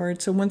front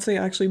yard, so once they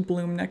actually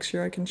bloom next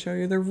year, I can show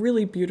you. They're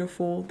really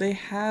beautiful. They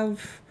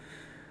have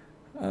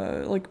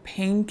like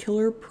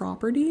painkiller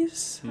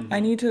properties. I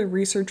need to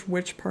research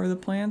which part of the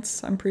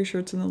plants. I'm pretty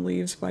sure it's in the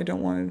leaves, but I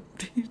don't want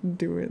to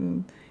do it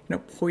and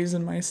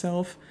poison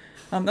myself.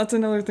 That's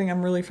another thing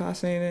I'm really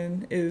fascinated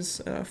in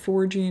is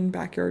foraging,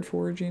 backyard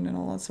foraging, and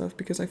all that stuff,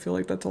 because I feel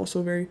like that's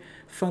also very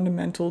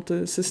fundamental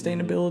to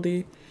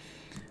sustainability.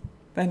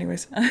 But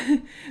anyways,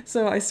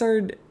 so I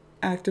started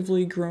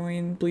actively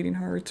growing bleeding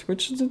hearts,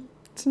 which is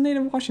it's a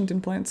native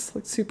Washington plant. It's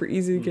like super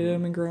easy to get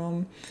them and grow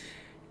them.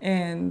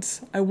 And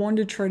I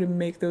wanted to try to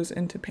make those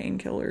into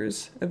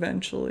painkillers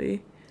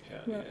eventually.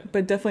 Yeah.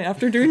 But definitely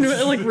after doing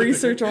like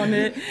research on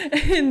it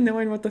and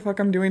knowing what the fuck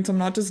I'm doing, so I'm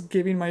not just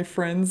giving my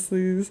friends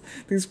these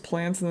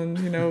plants and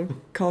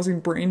then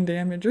causing brain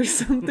damage or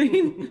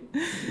something.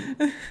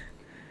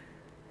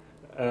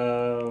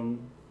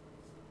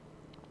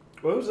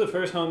 What was the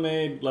first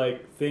homemade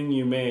thing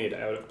you made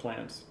out of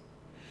plants?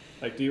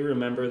 Like, do you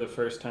remember the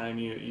first time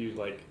you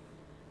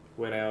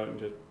went out and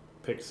just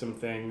picked some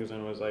things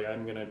and was like,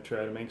 I'm gonna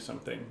try to make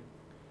something?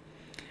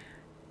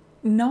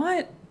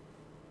 Not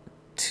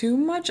too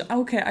much.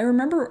 Okay, I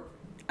remember,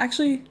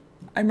 actually,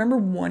 I remember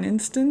one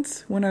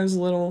instance when I was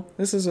little.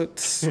 This is a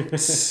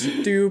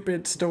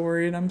stupid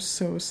story, and I'm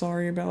so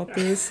sorry about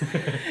this.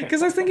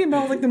 Because I was thinking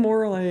about, like, the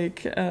more,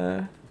 like,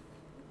 I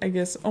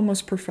guess,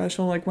 almost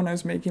professional, like, when I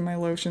was making my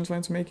lotions, when I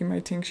was making my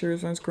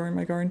tinctures, when I was growing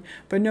my garden.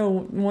 But no,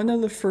 one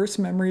of the first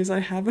memories I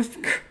have of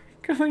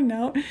going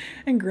out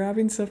and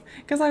grabbing stuff,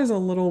 because I was a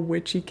little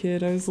witchy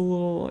kid. I was a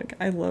little, like,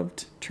 I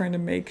loved trying to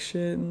make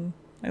shit, and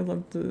I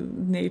loved the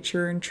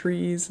nature and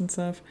trees and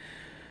stuff.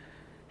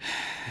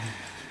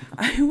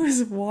 I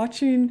was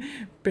watching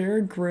Bear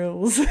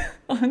Grylls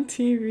on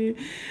TV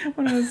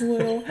when I was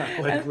little. I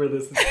like where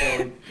this is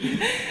going.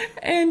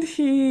 And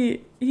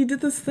he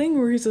did this thing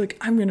where he's like,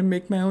 I'm going to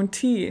make my own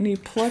tea. And he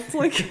plucked,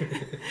 like,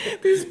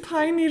 these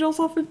pine needles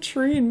off a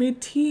tree and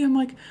made tea. I'm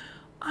like,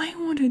 I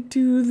want to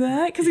do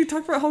that. Because he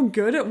talked about how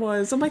good it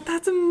was. I'm like,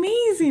 that's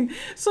amazing.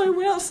 So I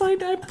went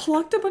outside and I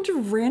plucked a bunch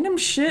of random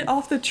shit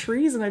off the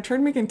trees and I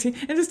tried making tea.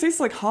 It just tastes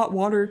like hot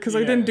water because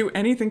I didn't do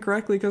anything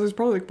correctly because I was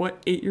probably, like,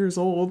 8 years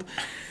old.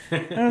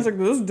 And I was like,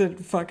 this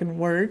didn't fucking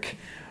work.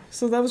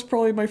 So that was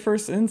probably my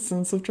first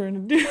instance of trying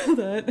to do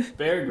that.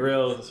 Bear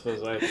Grylls was,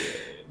 like,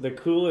 the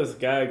coolest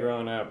guy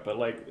growing up, but,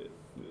 like,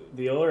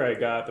 the older I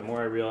got, the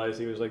more I realized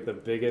he was, like, the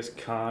biggest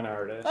con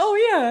artist. Oh,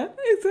 yeah,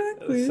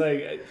 exactly. It's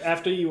like,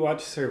 after you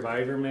watch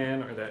Survivor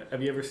Man, or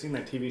have you ever seen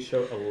that TV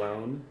show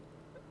Alone?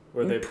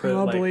 Where they put,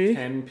 like,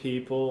 10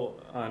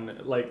 people on,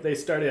 like, they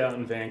started out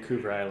in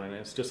Vancouver Island.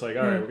 It's just like,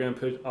 all right, we're going to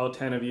put all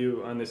 10 of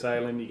you on this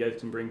island. You guys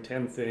can bring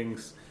 10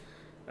 things.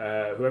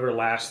 Whoever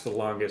lasts the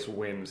longest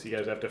wins. You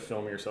guys have to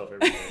film yourself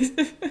every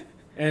day.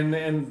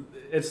 and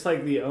it's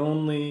like the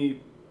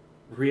only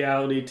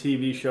reality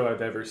TV show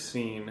I've ever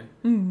seen,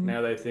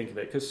 now that I think of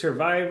it. Because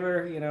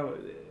Survivor, you know,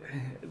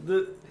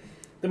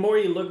 the more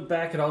you look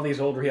back at all these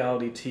old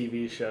reality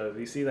TV shows,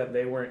 you see that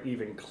they weren't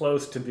even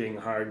close to being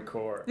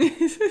hardcore.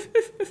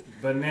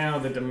 But now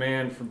the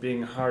demand for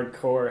being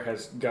hardcore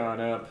has gone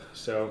up,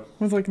 so...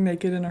 With, like,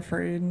 Naked and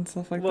Afraid and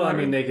stuff like that. Well, I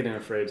mean, Naked and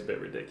Afraid is a bit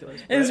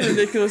ridiculous. It is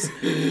ridiculous.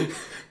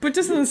 But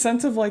just in the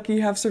sense of, like,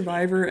 you have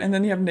Survivor, and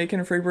then you have Naked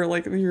and Afraid where,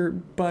 like, you're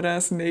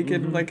butt-ass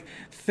naked, and, like,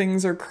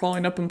 things are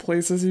crawling up in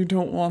places you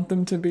don't want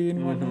them to be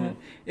and whatnot.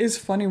 It's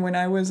funny, when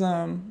I was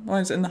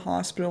in the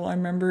hospital, I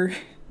remember...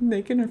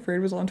 Naked and Afraid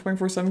was on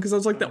 24/7 because that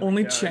was, like, the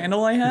only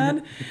channel I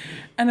had.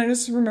 And I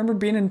just remember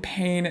being in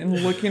pain and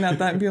looking at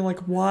that and being like,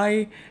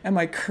 why am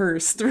I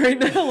cursed right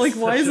now? Like,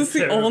 why is this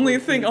the only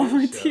thing on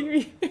my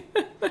TV?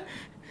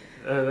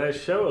 That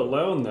show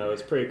alone, though,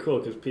 is pretty cool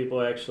because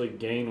people actually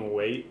gain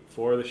weight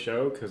for the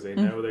show because they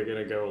know they're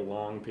going to go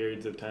long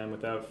periods of time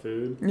without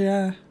food.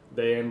 Yeah.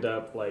 They end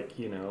up, like,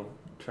 you know,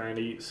 trying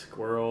to eat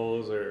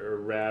squirrels or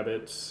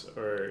rabbits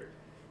or,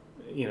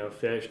 you know,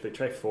 fish. They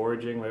try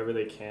foraging wherever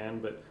they can,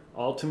 but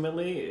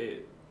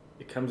ultimately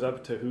it comes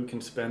up to who can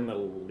spend the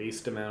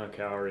least amount of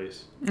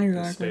calories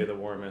to stay the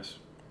warmest.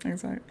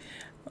 Exactly.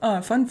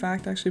 Fun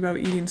fact, actually, about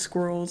eating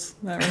squirrels.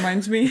 That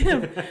reminds me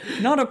of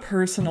not a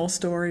personal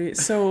story.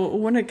 So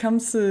when it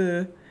comes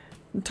to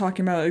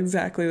talking about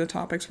exactly the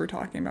topics we're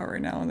talking about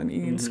right now, and then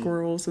eating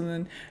squirrels, and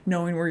then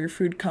knowing where your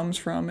food comes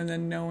from, and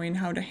then knowing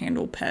how to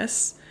handle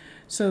pests.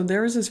 So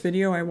there was this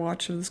video I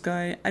watched of this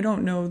guy. I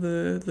don't know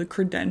the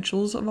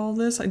credentials of all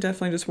this. I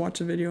definitely just watched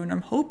the video, and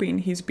I'm hoping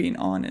he's being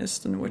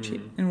honest in what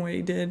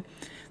he did.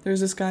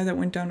 There's this guy that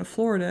went down to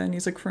Florida, and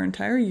he's like, for an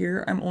entire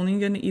year, I'm only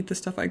going to eat the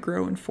stuff I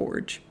grow and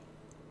forage.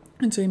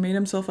 And so he made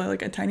himself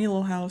like a tiny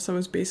little house that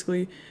was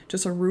basically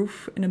just a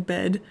roof and a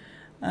bed.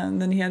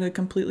 And then he had a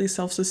completely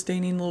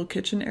self-sustaining little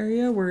kitchen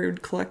area where it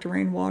would collect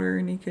rainwater,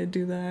 and he could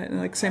do that. And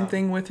like same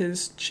thing with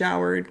his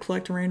shower, it'd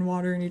collect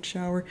rainwater in each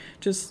shower.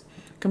 Just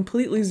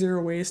completely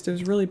zero waste. It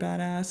was really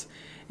badass.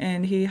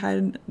 And he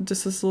had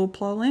just this little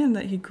plot of land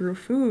that he grew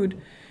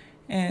food,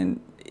 and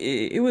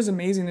it was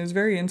amazing. It was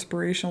very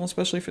inspirational,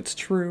 especially if it's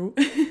true.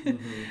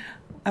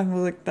 I'm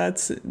like,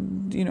 that's,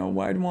 you know,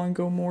 what I'd want to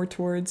go more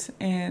towards.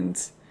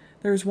 And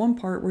there's one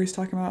part where he's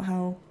talking about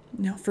how,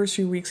 you know, first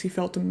few weeks he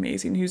felt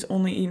amazing. He was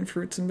only eating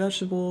fruits and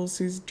vegetables.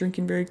 He's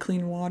drinking very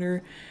clean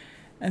water.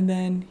 And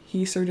then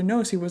he started to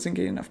notice he wasn't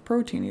getting enough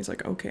protein. He's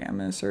like, okay, I'm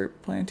going to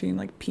start planting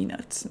like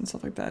peanuts and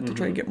stuff like that to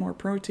try to get more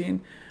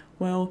protein.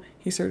 Well,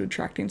 he started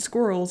attracting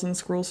squirrels, and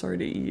squirrels started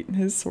to eat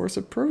his source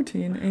of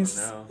protein. And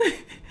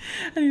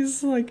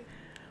he's like,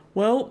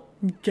 well,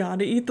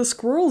 gotta eat the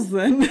squirrels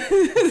then.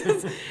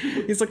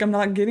 He's like, I'm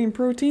not getting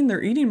protein.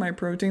 They're eating my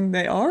protein.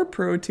 They are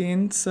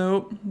protein.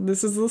 So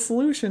this is the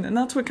solution. And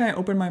that's what kind of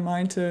opened my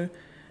mind to,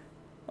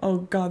 oh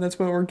God, that's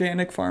what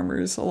organic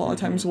farmers a lot of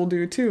times will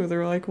do too.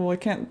 They're like, well, I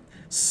can't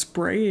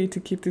spray to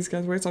keep these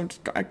guys away, so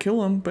I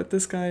kill them. But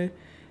this guy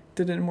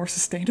did it in a more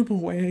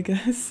sustainable way, I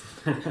guess.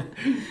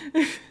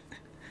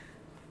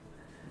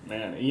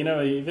 Man, you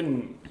know,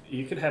 even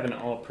you could have an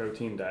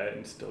all-protein diet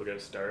and still go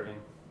starving.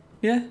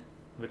 Yeah.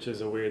 Which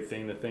is a weird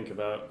thing to think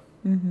about.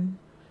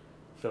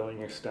 Filling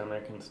your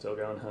stomach and still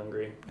going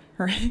hungry.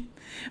 Right.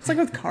 It's like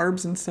with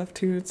carbs and stuff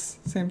too. It's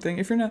the same thing.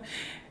 If you're not...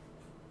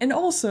 And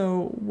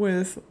also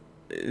with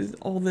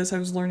all this, I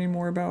was learning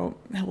more about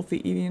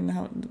healthy eating and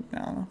how, I don't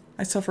know.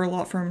 I suffer a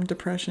lot from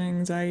depression,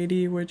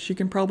 anxiety, which you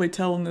can probably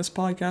tell in this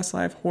podcast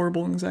I have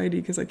horrible anxiety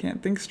because I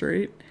can't think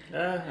straight.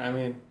 I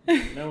mean,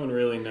 no one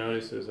really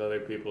notices other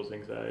people's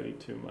anxiety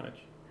too much.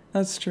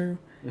 That's true.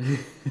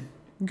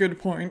 Good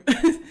point.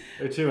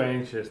 They're too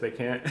anxious. They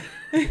can't.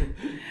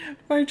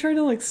 But I try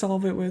to like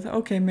solve it with,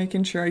 okay,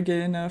 making sure I get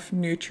enough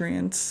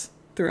nutrients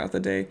throughout the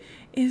day.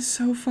 It is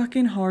so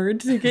fucking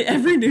hard to get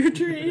every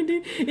nutrient you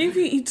need. If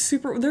you eat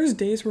there's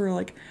days where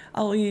like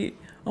I'll eat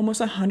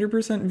almost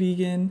 100%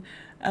 vegan.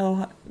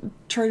 I'll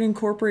try to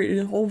incorporate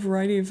a whole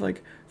variety of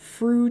like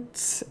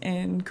fruits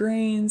and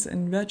grains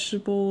and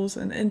vegetables,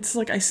 and it's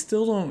like I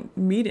still don't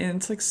meet it. And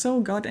it's like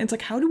it's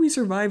like, how do we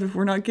survive if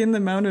we're not getting the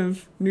amount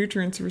of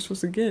nutrients we're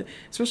supposed to get?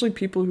 Especially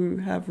people who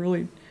have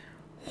really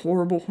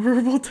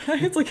horrible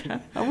diets. Like,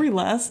 how are we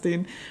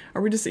lasting?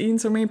 Are we just eating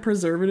so many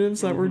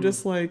preservatives that we're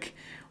just like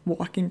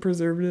walking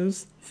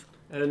preservatives?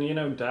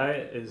 And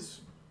diet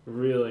is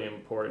really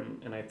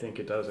important, and I think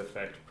it does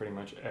affect pretty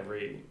much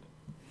every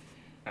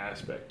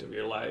aspect of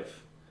your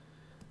life.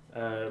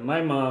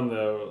 My mom,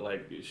 though,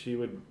 like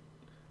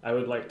I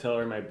would like tell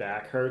her my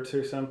back hurts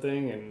or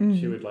something, and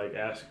she would like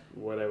ask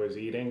what I was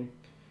eating.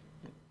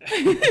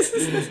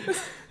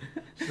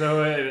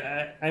 So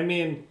I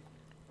mean,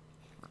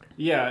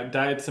 yeah,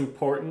 diet's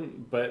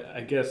important, but I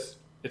guess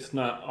it's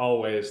not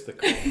always the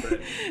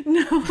culprit.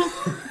 No.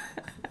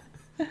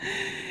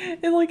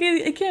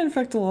 It can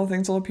affect a lot of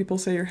things. A lot of people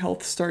say your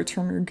health starts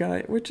from your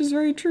gut, which is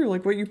very true.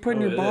 Like what you put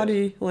in your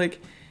body,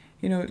 like,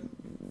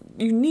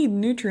 you need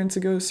nutrients to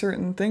go to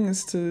certain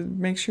things to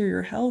make sure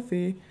you're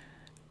healthy.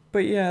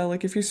 But yeah,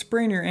 like if you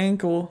sprain your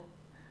ankle,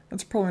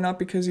 that's probably not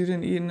because you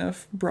didn't eat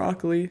enough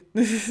broccoli.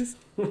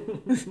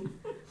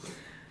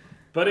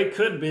 But it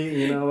could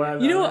be,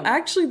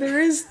 actually there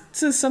is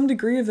to some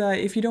degree of that.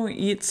 If you don't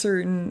eat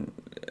certain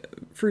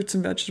fruits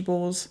and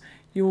vegetables,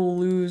 you will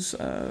lose,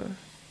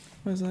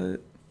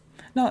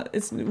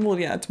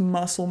 it's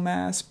muscle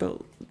mass, but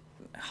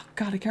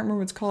God, I can't remember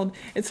what it's called.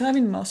 It's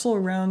having muscle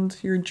around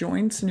your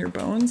joints and your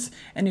bones,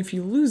 and if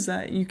you lose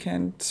that, you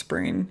can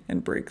sprain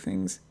and break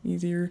things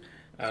easier.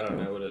 I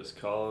don't know what it's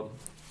called.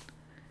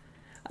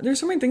 There's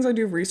so many things I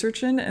do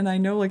research in, and I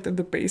know like the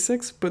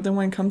basics, but then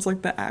when it comes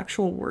like the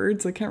actual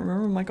words, I can't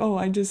remember. I'm like, oh,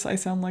 I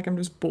sound like I'm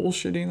just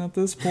bullshitting at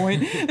this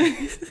point.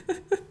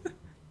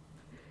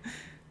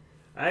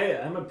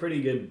 I'm a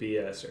pretty good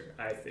BSer,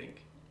 I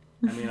think.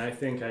 I mean, I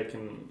think I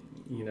can,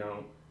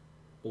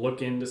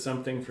 look into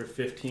something for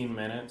 15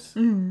 minutes,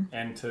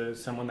 and to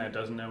someone that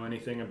doesn't know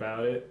anything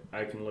about it,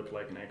 I can look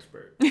like an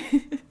expert.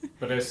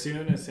 But as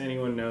soon as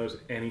anyone knows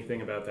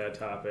anything about that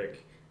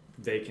topic,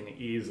 they can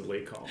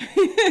easily call me.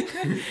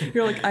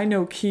 You're like, I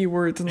know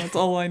keywords, and that's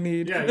all I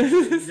need. Yeah,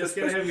 you just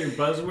gotta have your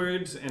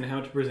buzzwords and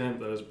how to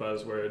present those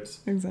buzzwords.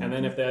 Exactly. And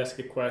then if they ask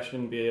a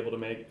question, be able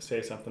to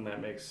say something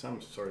that makes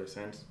some sort of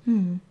sense.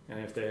 And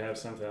if they have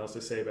something else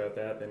to say about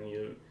that, then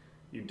you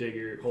dig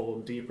your hole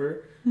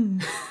deeper.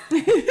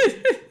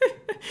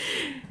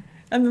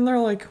 And then they're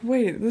like,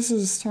 wait, this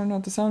is starting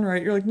not to sound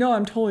right. You're like, no,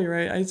 I'm totally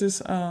right. I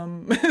just,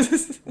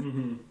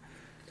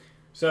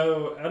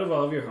 So, out of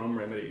all of your home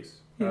remedies,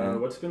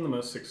 what's been the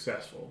most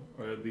successful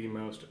or the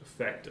most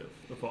effective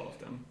of all of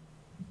them?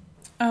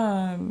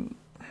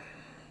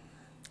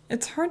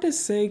 It's hard to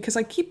say because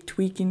I keep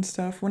tweaking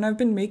stuff. When I've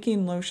been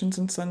making lotions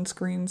and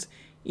sunscreens,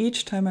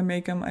 each time I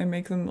make them a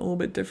little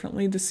bit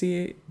differently just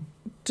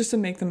to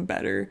make them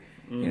better.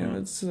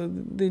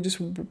 They just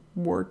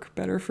work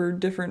better for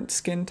different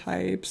skin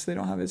types. They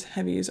don't have as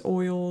heavy as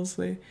oils.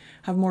 They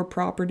have more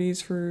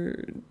properties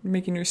for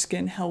making your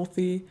skin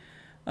healthy.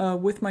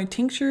 With my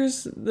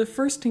tinctures, the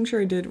first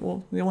tincture I did,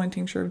 the only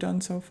tincture I've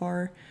done so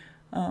far,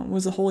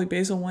 was the holy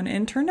basil one,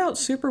 and it turned out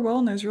super well,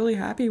 and I was really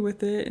happy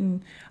with it.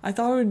 And I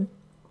thought it would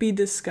be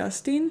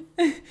disgusting,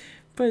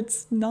 but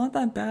it's not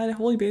that bad.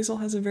 Holy basil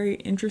has a very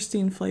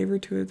interesting flavor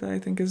to it that I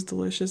think is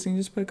delicious, and you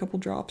just put a couple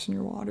drops in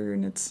your water,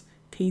 and it's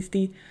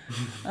tasty.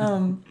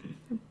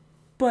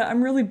 But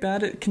I'm really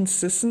bad at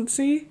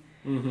consistency,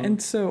 and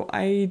so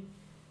I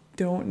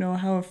don't know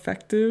how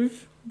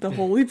effective the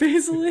holy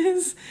basil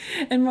is.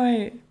 And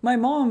my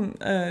mom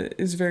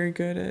is very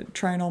good at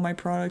trying all my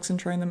products and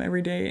trying them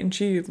every day, and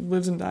she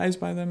lives and dies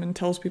by them and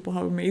tells people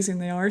how amazing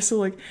they are. So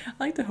like, I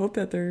like to hope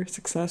that they're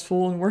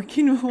successful and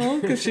working well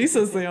because she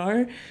says they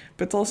are,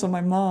 but it's also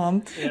my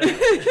mom.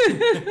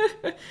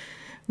 Yeah.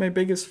 My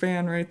biggest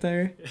fan right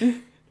there.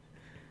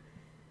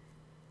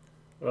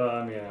 Well,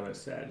 I mean, I'm a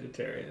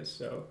Sagittarius,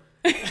 so.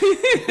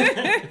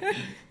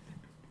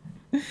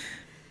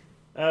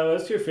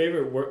 What's your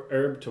favorite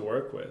herb to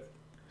work with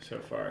so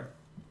far?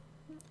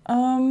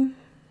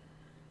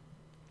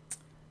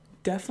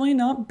 Definitely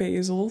not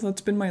basil.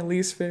 That's been my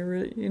least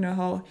favorite. You know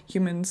how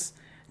humans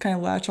kind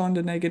of latch on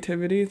to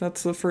negativity?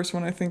 That's the first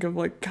one I think of,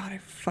 like, God, I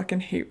fucking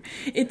hate.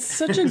 It's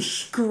such a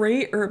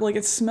great herb. Like,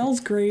 it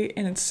smells great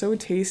and it's so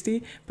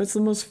tasty, but it's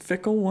the most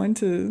fickle one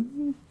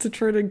to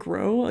try to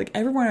grow. Like,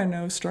 everyone I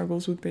know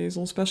struggles with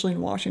basil, especially in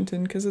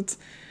Washington, because it's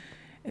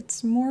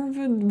It's more of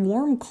a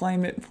warm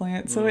climate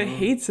plant, so it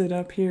hates it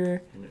up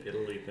here. An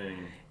Italy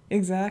thing.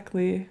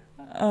 Exactly.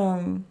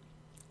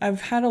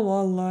 I've had a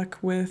lot of luck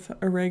with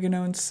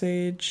oregano and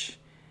sage,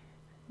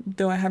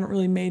 though I haven't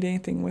really made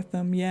anything with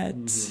them yet.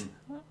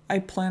 Mm-hmm. I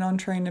plan on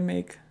trying to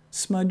make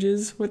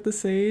smudges with the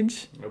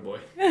sage. Oh boy.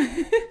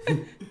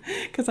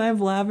 Because I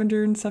have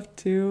lavender and stuff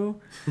too.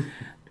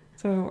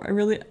 So I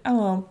don't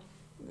know.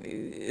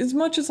 As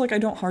much as like I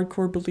don't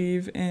hardcore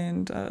believe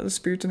in the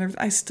spirits and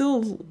everything, I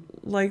still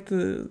like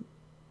the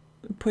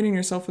putting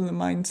yourself in the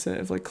mindset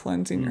of like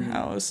cleansing your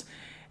house.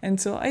 And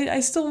so I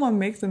still want to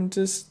make them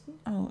just,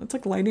 it's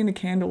like lighting a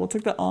candle. It's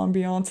like the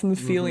ambiance and the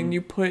feeling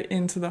you put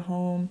into the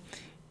home,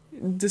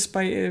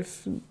 despite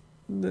if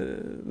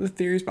the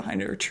theories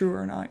behind it are true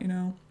or not, you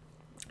know.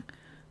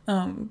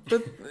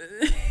 But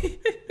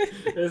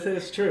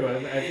it's true.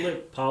 I've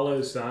lit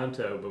Palo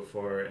Santo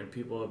before, and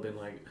people have been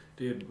like,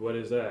 "Dude, what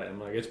is that?" I'm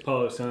like, "It's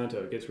Palo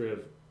Santo. It gets rid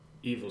of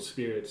evil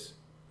spirits,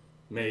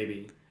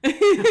 maybe."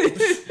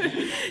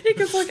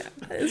 Because like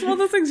it's one of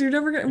those things you're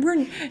never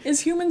gonna.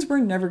 As humans, we're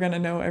never gonna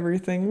know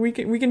everything. We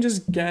can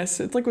just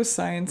guess. It's like with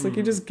science, like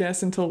you just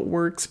guess until it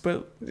works.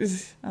 But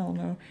I don't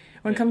know.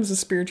 When it comes to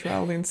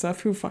spirituality and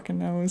stuff, who fucking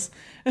knows?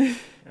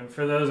 And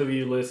for those of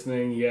you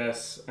listening,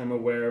 yes, I'm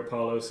aware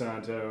Palo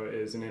Santo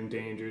is an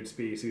endangered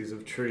species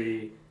of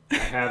tree. I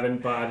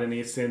haven't bought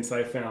any since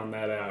I found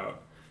that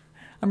out.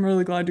 I'm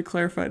really glad you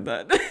clarified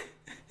that.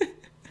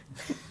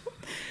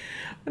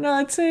 No,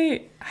 I'd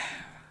say,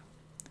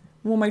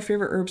 well, my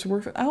favorite herbs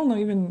work. I don't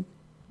even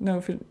know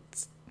if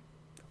it's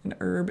an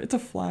herb. It's a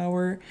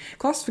flower.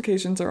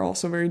 Classifications are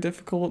also very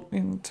difficult.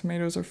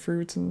 Tomatoes are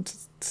fruits, and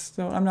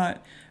so I'm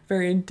not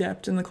very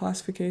adept in the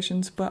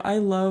classifications, but I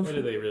love... What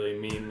do they really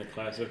mean, the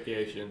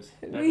classifications?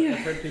 I've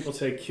heard people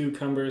say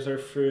cucumbers are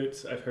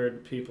fruits. I've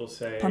heard people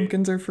say...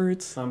 Pumpkins are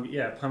fruits.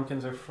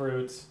 Pumpkins are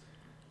fruits.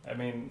 I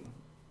mean,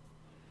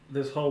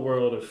 this whole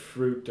world of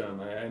fruitdom,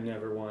 I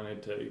never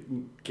wanted to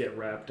get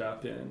wrapped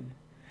up in.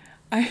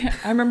 I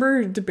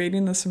remember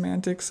debating the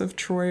semantics of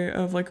Troy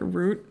of, like,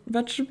 root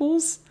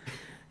vegetables.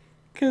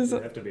 Because you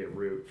have to be a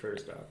root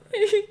first off.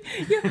 Right?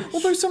 Yeah,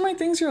 well, there's so many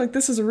things you're like,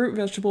 this is a root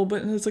vegetable,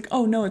 but it's like,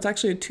 oh no, it's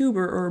actually a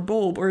tuber or a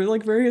bulb or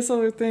like various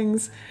other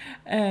things.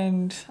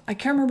 And I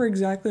can't remember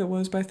exactly what it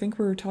was, but I think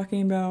I was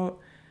talking about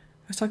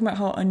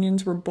how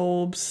onions were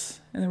bulbs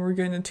and then we were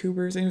getting the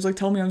tubers, and he was like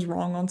telling me I was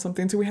wrong on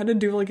something. So we had to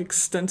do like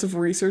extensive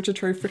research to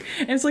try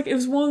and it's like, it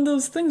was one of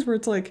those things where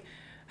it's like,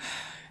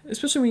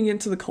 especially when you get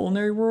into the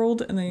culinary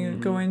world and then you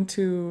go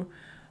into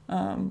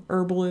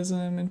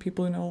herbalism and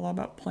people who know a lot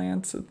about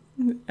plants.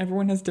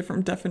 Everyone has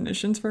different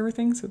definitions for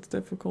everything, so it's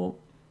difficult.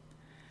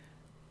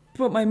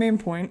 But my main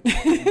point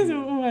is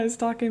what I was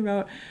talking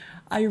about.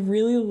 I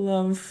really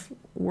love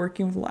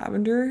working with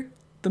lavender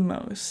the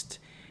most.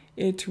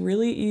 It's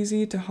really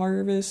easy to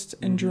harvest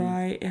and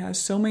dry. It has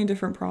so many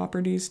different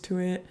properties to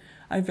it.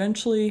 I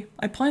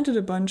planted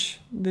a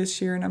bunch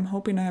this year, and I'm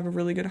hoping I have a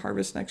really good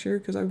harvest next year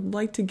because I would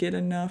like to get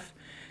enough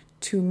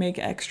to make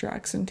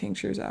extracts and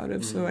tinctures out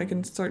of, so I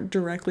can start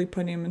directly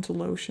putting them into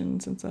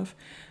lotions and stuff.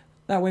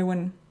 That way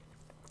when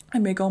I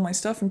make all my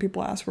stuff and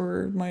people ask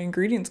where my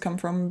ingredients come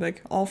from, I'm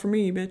like, all for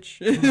me, bitch.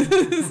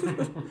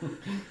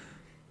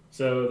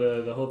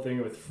 So the whole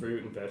thing with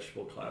fruit and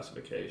vegetable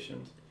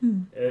classifications,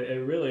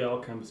 it really all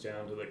comes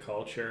down to the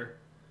culture.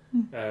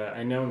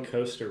 I know in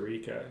Costa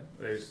Rica,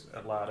 there's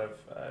a lot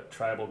of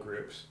tribal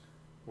groups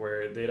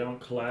where they don't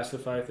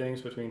classify things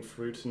between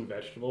fruits and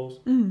vegetables.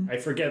 I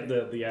forget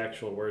the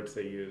actual words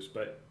they use,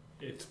 but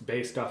it's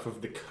based off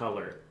of the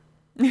color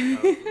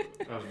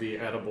of the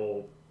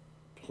edible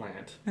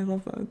plant. I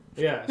love that.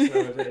 Yeah,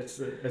 so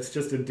it's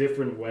just a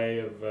different way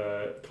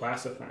of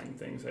classifying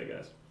things, I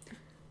guess.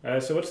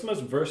 So what's the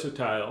most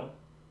versatile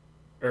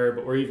herb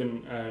or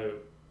even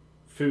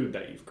food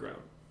that you've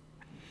grown?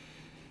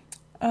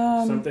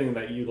 Something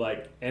that you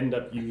like end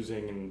up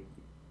using in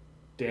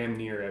damn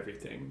near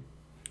everything.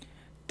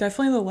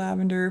 Definitely the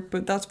lavender,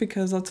 but that's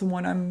because that's the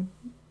one I'm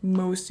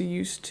most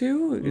used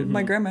to.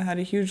 My grandma had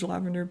a huge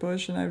lavender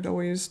bush, and I would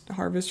always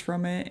harvest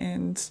from it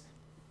and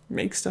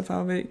make stuff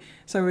out of it.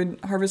 So I would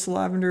harvest the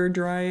lavender,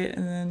 dry it,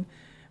 and then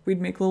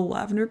we'd make little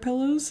lavender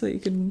pillows that you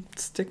could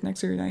stick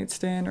next to your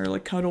nightstand or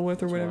like cuddle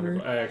with or whatever.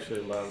 Wonderful. I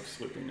actually love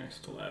sleeping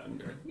next to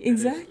lavender.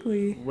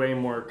 Exactly. It's way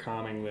more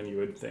calming than you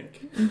would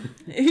think.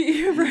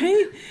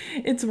 Right?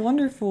 It's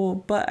wonderful.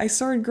 But I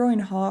started growing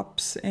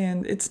hops,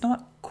 and it's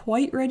not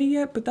quite ready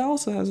yet, but that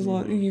also has a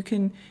lot. You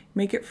can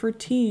make it for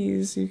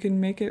teas. You can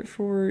make it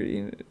for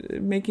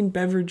making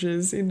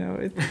beverages.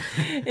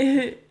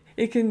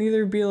 It can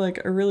either be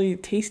like a really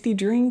tasty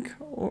drink,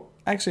 or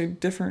actually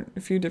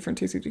a few different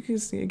tasty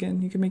drinks.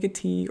 Again, you can make a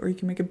tea or you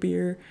can make a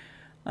beer.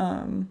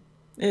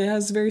 It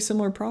has very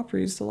similar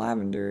properties to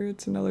lavender.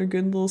 It's another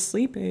good little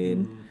sleep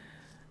aid.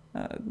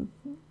 I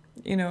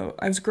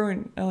was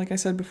growing, like I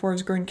said before, I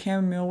was growing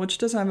chamomile, which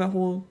does have a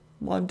whole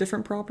lot of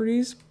different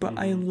properties, but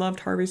I loved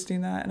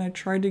harvesting that, and I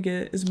tried to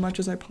get as much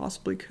as I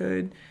possibly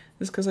could,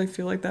 just because I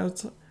feel like that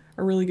was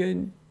a really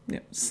good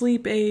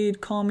sleep aid,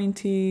 calming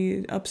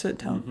tea,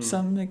 upset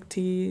stomach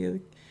tea.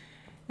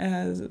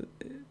 as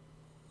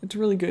it's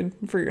really good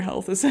for your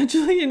health,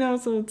 essentially, you know.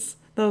 So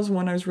that was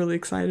one I was really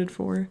excited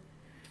for.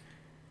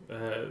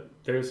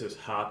 There's this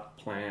hop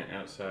plant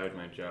outside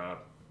my job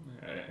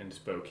in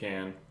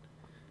Spokane,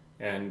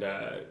 and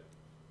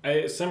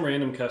some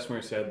random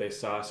customer said they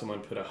saw someone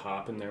put a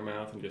hop in their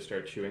mouth and just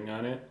start chewing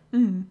on it.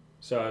 Mm-hmm.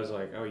 So I was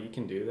like, oh, you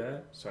can do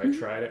that? So I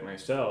tried it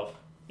myself,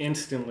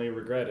 instantly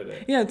regretted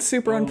it. Yeah, it's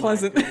super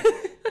unpleasant.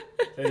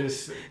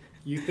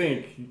 You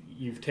think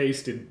you've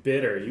tasted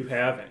bitter, you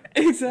haven't.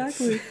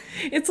 Exactly.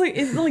 It's like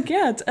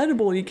yeah, it's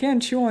edible. You can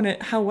chew on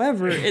it.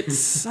 However, it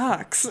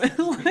sucks.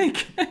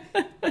 Like,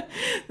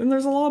 and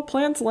there's a lot of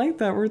plants like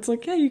that where it's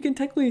like, yeah, you can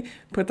technically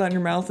put that in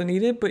your mouth and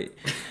eat it, but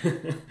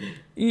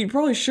you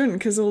probably shouldn't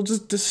because it'll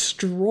just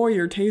destroy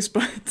your taste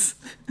buds.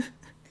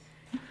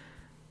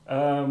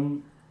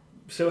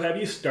 So have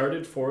you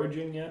started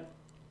foraging yet?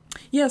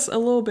 Yes, a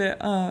little bit.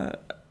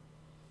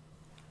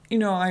 You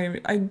know,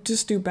 I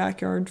just do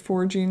backyard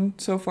foraging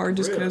so far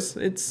just because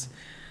it's...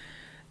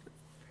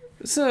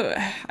 So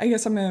I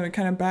guess I'm going to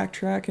kind of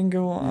backtrack and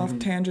go off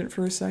tangent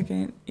for a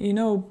second. You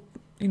know,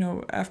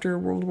 after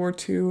World War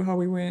II, how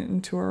we went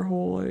into our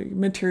whole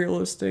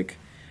materialistic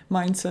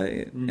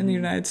mindset in the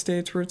United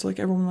States where it's like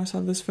everyone must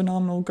have this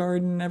phenomenal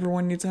garden,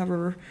 everyone needs to have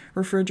a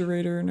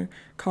refrigerator and a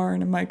car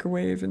and a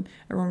microwave, and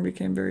everyone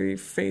became very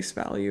face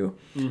value.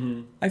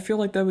 I feel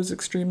like that was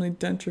extremely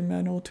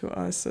detrimental to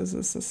us as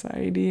a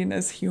society and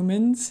as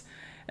humans,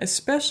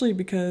 especially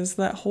because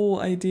that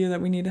whole idea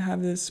that we need to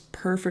have this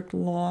perfect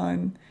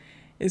lawn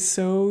is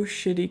so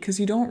shitty because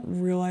you don't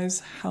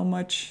realize how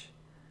much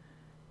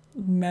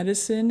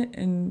medicine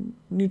and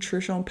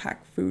nutritional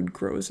packed food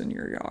grows in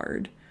your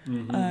yard.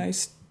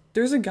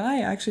 There's a guy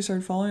I actually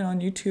started following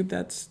on YouTube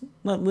that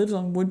lives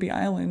on Whidbey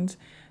Island.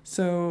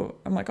 So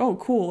I'm like, oh,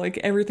 cool. Like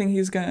everything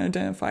he's going to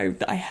identify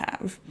I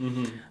have.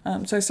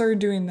 So I started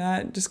doing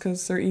that just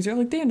because they're easier.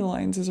 Like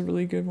dandelions is a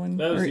really good one.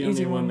 That was the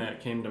only one that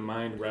came to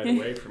mind right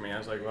away for me. I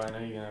was like, well, I know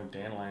you're going to have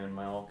dandelion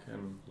milk.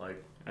 And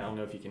like, I don't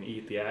know if you can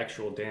eat the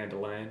actual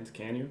dandelions.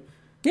 Can you?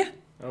 Yeah.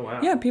 Oh,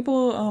 wow. Yeah,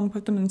 people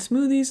put them in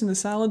smoothies and the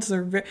salads.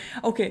 They're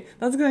okay,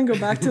 that's going to go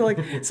back to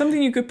like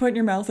something you could put in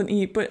your mouth and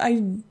eat. But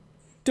I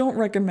don't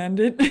recommend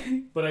it.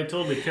 But I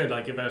totally could,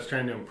 like if I was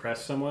trying to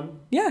impress someone.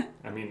 Yeah.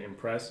 I mean,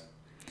 impress.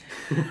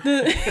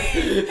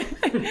 The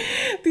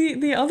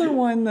other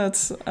one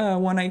that's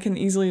one I can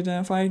easily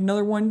identify,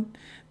 another one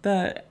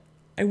that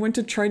I went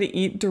to try to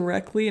eat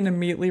directly and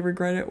immediately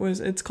regret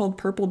it's called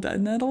purple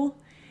dead nettle.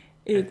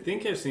 I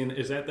think I've seen,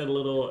 is that the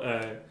little,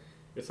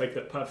 it's like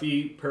the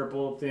puffy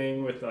purple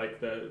thing with like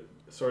the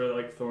sort of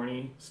like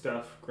thorny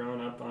stuff growing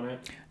up on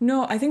it?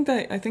 No, I think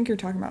you're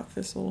talking about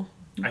thistle.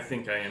 I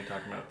think I am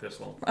talking about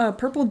thistle.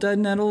 Purple dead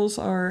nettles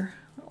are,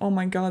 oh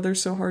my god, they're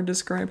so hard to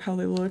describe how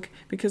they look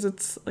because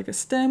it's like a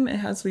stem, it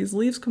has these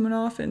leaves coming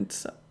off and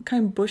it's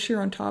kind of bushier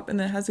on top and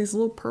then it has these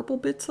little purple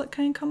bits that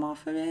kind of come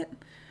off of it.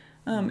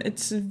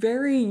 It's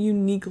very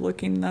unique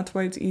looking, that's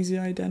why it's easy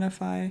to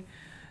identify.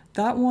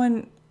 That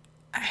one,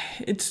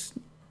 Is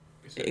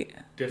it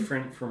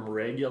different from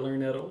regular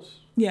nettles?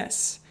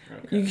 Yes.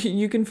 Okay.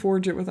 You can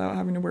forage it without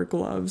having to wear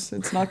gloves.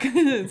 It's not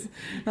gonna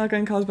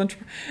cause a bunch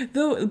of...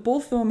 Though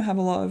both of them have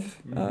a lot of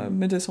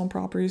medicinal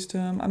properties to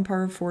them. I'm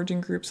part of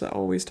foraging groups that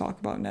always talk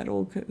about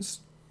nettle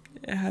because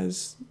it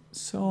has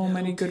so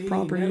many good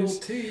properties.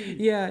 Nettle tea.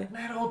 Yeah.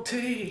 Nettle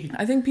tea.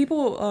 I think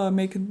people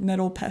make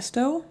nettle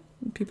pesto.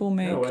 People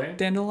make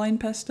dandelion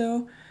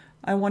pesto.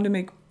 I want to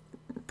make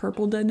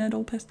purple dead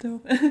nettle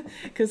pesto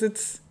because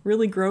it's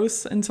really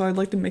gross, and so I'd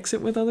like to mix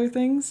it with other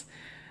things.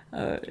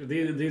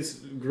 These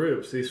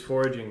groups, these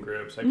foraging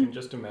groups, I can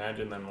just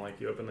imagine them like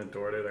you open the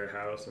door to their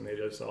house and they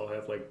just all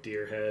have like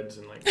deer heads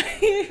and like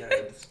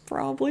heads.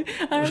 Probably.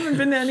 I haven't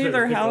been to any of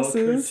their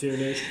houses.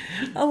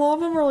 A lot of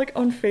them are like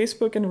on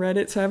Facebook and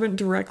Reddit, so I haven't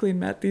directly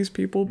met these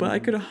people, but I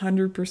could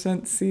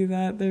 100% see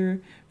that.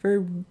 They're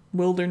very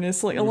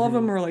wilderness. Like a lot of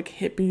them are like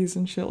hippies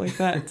and shit like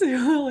that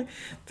too. Like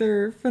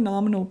they're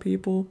phenomenal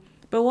people.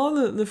 But a lot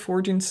of the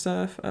foraging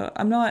stuff,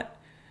 I'm not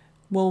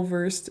well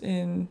versed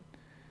in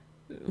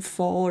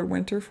fall or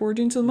winter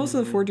foraging, so most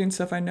of the foraging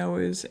stuff I know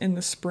is in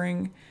the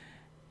spring,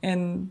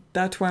 and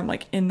that's why I'm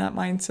like in that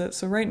mindset.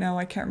 So right now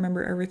I can't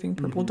remember everything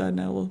purple dead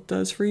nettle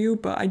does for you,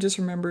 but I just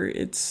remember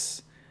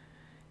it's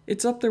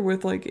up there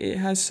with like it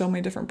has so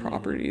many different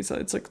properties.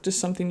 It's like just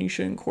something you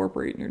should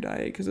incorporate in your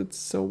diet because it's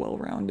so well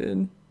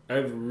rounded.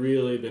 I've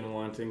really been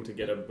wanting to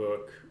get a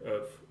book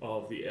of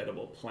all of the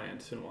edible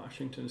plants in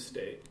Washington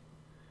State.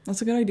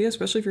 That's a good idea,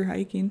 especially if you're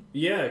hiking.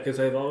 Yeah, because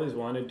I've always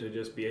wanted to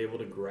just be able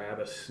to grab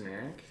a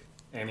snack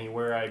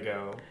anywhere I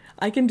go.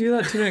 I can do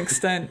that to an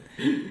extent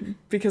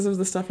because of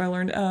the stuff I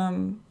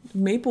learned.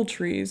 Maple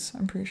trees,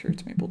 I'm pretty sure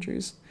it's maple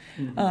trees.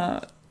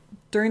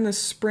 During the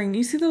spring,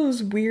 you see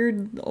those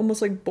weird,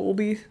 almost like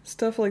bulby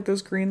stuff, like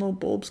those green little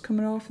bulbs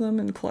coming off them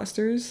in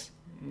clusters?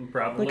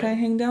 Probably. Like I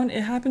hang down.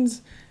 It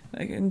happens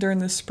like during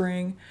the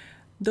spring.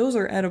 those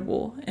are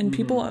edible, and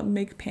people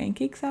make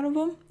pancakes out of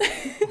them.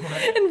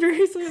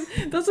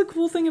 And that's a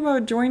cool thing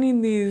about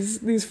joining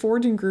these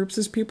foraging groups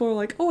is people are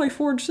like, oh, I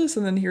foraged this,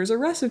 and then here's a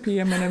recipe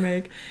I'm gonna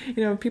make.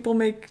 People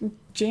make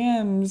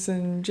jams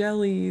and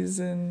jellies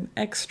and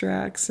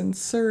extracts and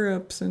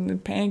syrups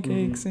and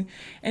pancakes,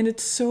 and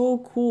it's so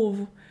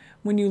cool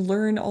when you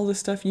learn all this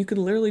stuff. You could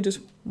literally just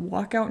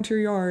walk out into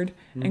your yard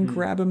and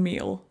grab a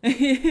meal.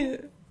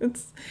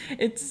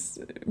 It's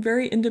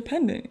very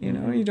independent,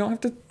 You don't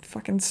have to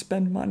fucking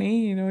spend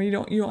money, You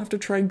don't have to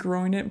try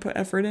growing it and put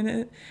effort in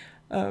it.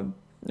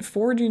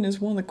 Foraging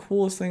is one of the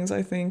coolest things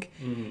I think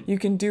you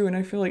can do, and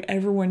I feel like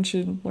everyone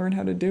should learn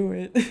how to do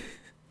it.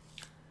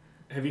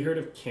 Have you heard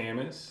of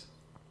camas?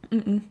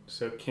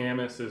 So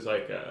camas is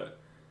like a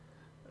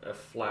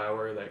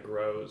flower that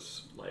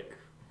grows like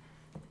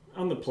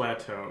on the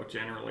plateau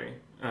generally.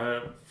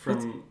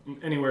 From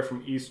anywhere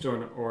from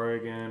eastern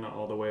Oregon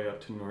all the way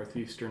up to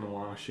northeastern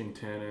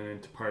Washington and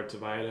into parts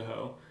of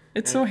Idaho.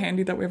 It's so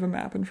handy that we have a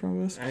map in front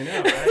of us. I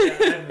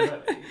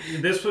know.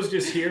 This was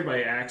just here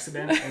by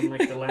accident, and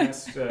like the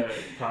last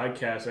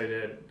podcast I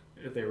did,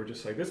 they were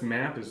just like, this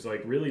map is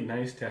like really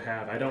nice to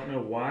have. I don't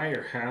know why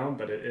or how,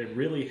 but it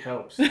really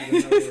helps.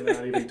 Even though we're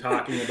not even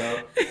talking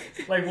about,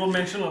 like, we'll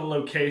mention a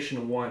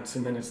location once,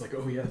 and then it's like,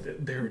 oh yeah,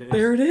 there it is.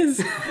 There it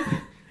is.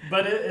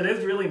 But it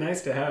is really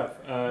nice to have.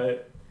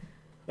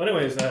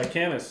 Anyways,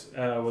 camas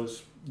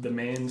was the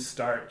main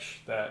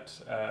starch that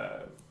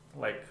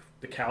like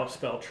the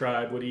Kalispel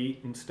tribe would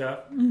eat and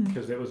stuff,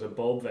 because it was a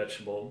bulb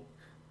vegetable.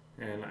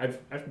 And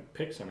I've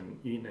picked some and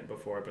eaten it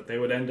before, but they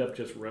would end up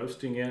just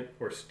roasting it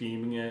or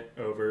steaming it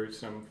over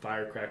some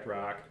fire-cracked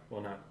rock.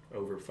 Well, not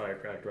over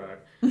fire-cracked rock.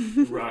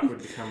 The rock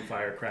would become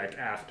fire-cracked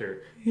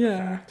after the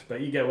fact.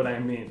 But you get what I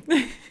mean.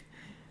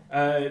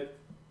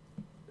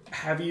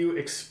 Have you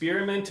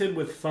experimented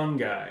with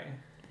fungi?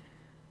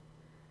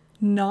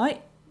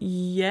 Not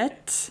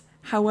yet.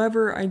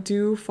 However, I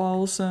do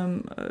follow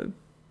some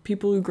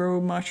people who grow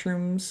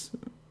mushrooms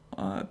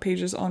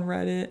pages on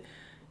Reddit.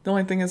 The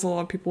only thing is a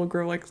lot of people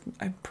grow, like,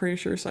 I'm pretty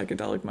sure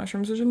psychedelic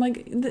mushrooms, which I'm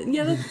like,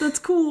 yeah, that's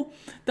cool.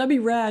 That'd be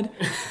rad.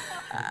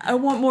 I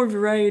want more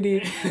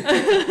variety,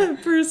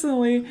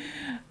 personally.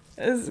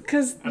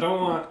 Because I don't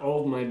want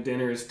all my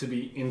dinners to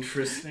be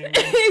interesting.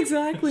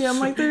 Exactly. I'm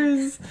like,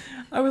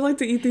 I would like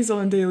to eat these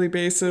on a daily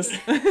basis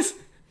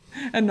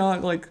and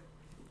not, like,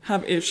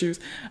 have issues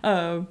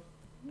where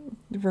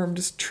I'm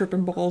just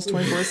tripping balls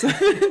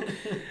 24/7.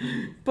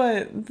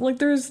 But, like,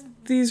 there's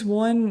these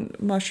one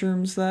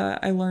mushrooms that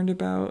I learned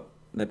about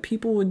that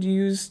people would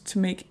use to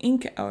make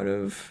ink out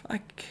of.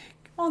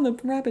 Oh, the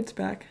rabbit's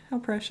back. How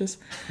precious.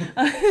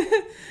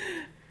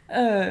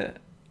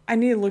 I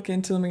need to look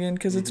into them again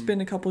because it's been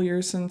a couple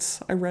years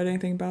since I read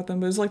anything about them.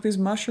 But it's like these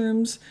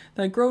mushrooms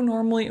that grow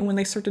normally, and when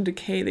they start to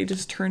decay, they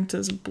just turn to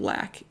this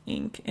black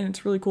ink, and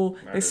it's really cool.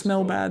 They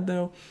smell bad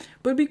though,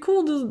 but it'd be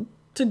cool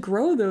to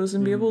grow those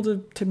and be able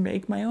to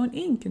make my own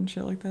ink and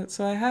shit like that.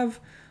 So I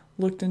have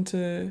looked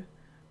into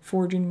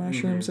foraging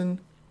mushrooms, and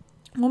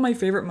one of my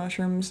favorite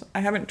mushrooms I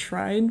haven't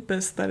tried, but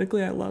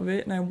aesthetically I love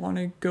it, and I want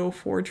to go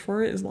forage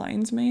for it, is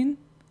lion's mane.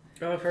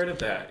 Oh, I've heard of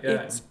that.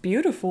 Yeah, it's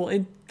beautiful.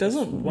 It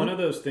doesn't. It's one of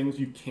those things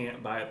you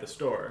can't buy at the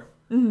store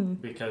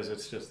because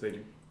it's just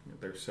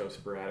they're so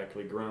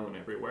sporadically grown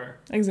everywhere.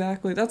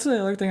 Exactly. That's the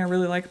other thing I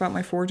really like about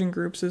my foraging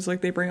groups is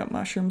like they bring up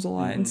mushrooms a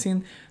lot and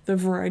seeing the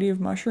variety of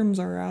mushrooms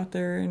are out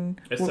there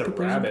and it's a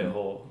rabbit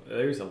hole.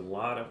 There's a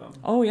lot of them.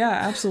 Oh yeah,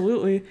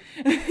 absolutely.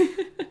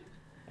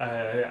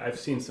 I've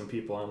seen some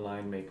people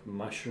online make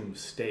mushroom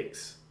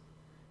steaks.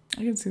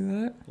 I can see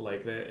that.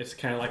 Like it's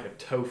kind of like a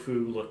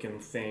tofu-looking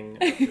thing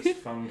of just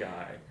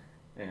fungi,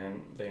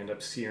 and they end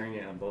up searing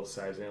it on both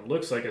sides, and it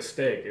looks like a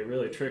steak. It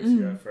really tricks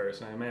you at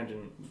first, and I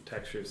imagine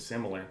texture is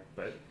similar,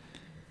 but...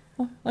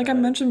 Well, like I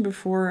mentioned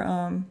before,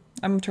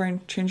 I'm trying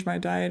to change my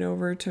diet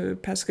over to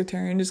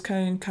pescatarian, just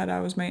kind of cut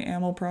out as many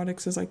animal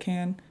products as I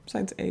can,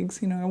 besides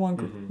eggs. I want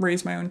to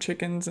raise my own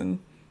chickens, and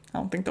I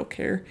don't think they'll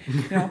care.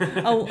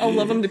 I'll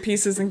love them to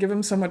pieces and give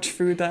them so much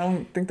food that I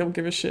don't think they'll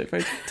give a shit if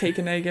I take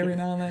an egg every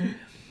now and then.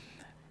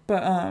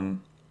 But,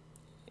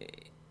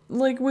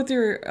 like with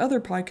your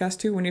other podcast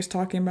too, when he was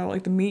talking about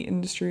like the meat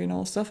industry and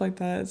all stuff like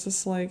that, it's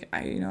just like,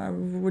 I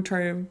want to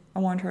try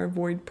to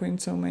avoid putting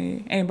so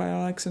many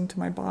antibiotics into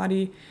my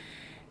body.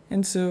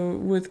 And so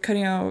with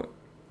cutting out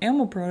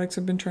animal products,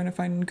 I've been trying to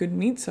find good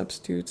meat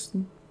substitutes.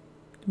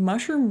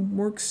 Mushroom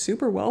works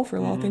super well for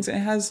a lot of things. And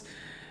it has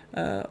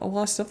a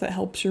lot of stuff that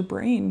helps your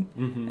brain.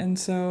 And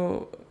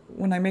so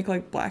when I make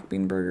like black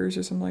bean burgers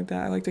or something like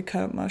that, I like to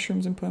cut up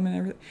mushrooms and put them in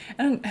everything.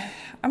 And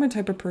I'm a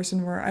type of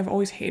person where I've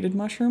always hated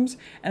mushrooms,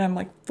 and I'm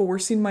like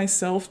forcing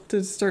myself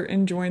to start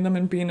enjoying them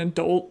and be an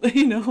adult,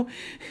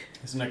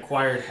 It's an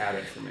acquired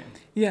habit for me.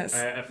 Yes.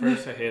 At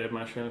first I hated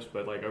mushrooms,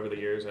 but like over the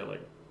years I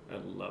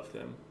love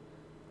them.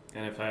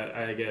 And if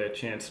I get a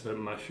chance to put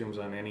mushrooms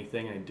on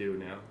anything, I do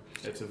now.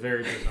 It's a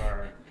very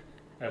bizarre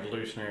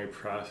evolutionary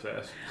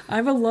process. I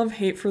have a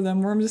love-hate for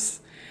them where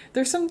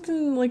there's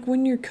something like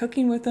when you're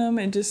cooking with them,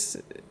 it's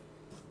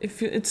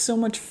so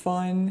much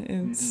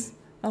fun.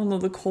 I don't know,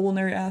 the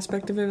culinary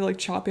aspect of it, like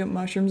chopping up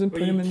mushrooms and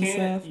putting them in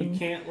stuff. You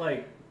can't,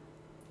 like,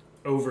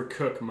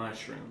 overcook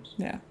mushrooms.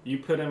 Yeah. You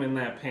put them in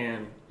that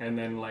pan and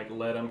then, like,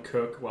 let them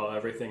cook while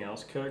everything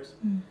else cooks.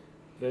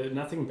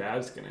 Nothing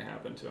bad's going to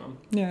happen to them.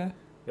 Yeah.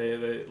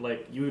 They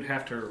like, you would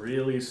have to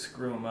really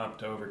screw them up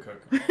to overcook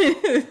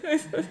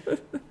them.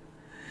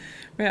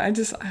 Yeah,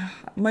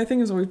 my thing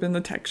has always been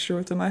the texture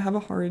with them. I have a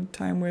hard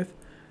time with,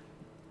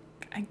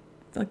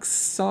 like,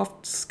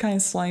 soft, kind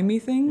of slimy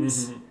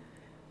things. Mm-hmm.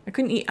 I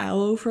couldn't eat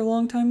aloe for a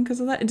long time because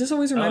of that. It just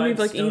always reminded me of,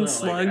 like, eating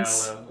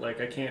slugs. Like aloe. Like,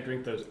 I can't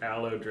drink those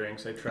aloe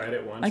drinks. I tried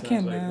it once I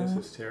can't and I was now. like,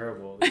 this is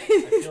terrible. I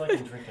feel like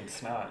I'm drinking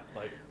snot.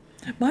 Like,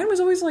 mine was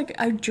always like,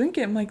 I drink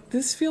it, I'm like,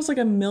 this feels like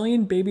a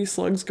million baby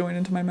slugs going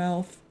into my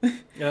mouth.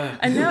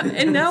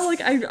 and now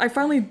like I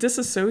finally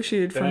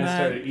disassociated from that. Then I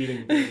started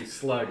eating baby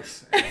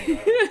slugs.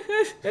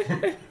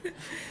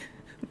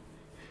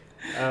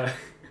 And,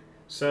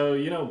 so,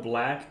 you know,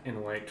 black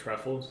and white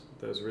truffles,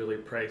 those really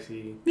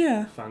pricey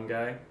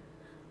fungi.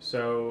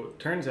 So,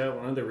 turns out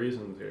one of the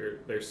reasons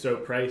they're so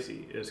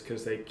pricey is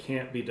because they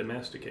can't be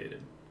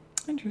domesticated.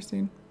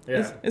 Interesting.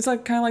 Yeah. It's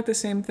like kind of like the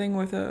same thing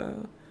with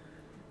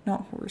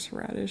not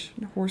horseradish.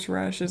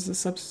 Horseradish is the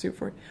substitute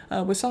for it.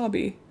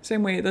 Wasabi.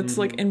 Same way. That's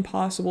like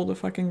impossible to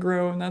fucking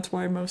grow, and that's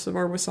why most of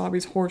our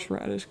wasabi's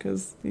horseradish,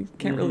 because you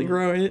can't really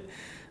grow it.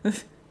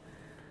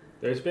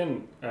 There's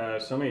been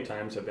so many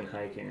times I've been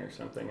hiking or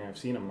something, and I've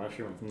seen a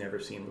mushroom I've never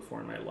seen before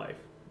in my life.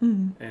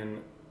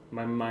 And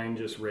my mind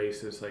just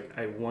races, like,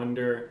 I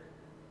wonder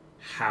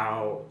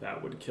how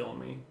that would kill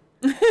me.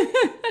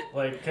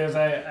 Like, because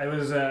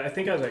I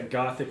think I was at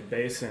Gothic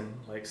Basin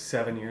like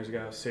 6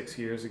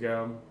 years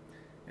ago,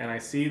 and I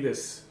see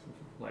this,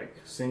 like,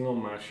 single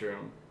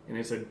mushroom, and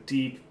it's a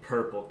deep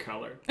purple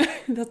color.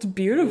 That's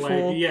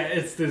beautiful. Like, yeah,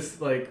 it's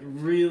this, like,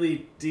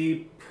 really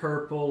deep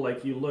purple,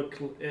 like,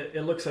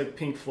 it looks like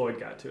Pink Floyd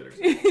got to it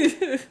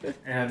or something.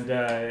 And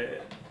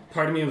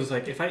part of me was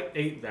like, if I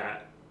ate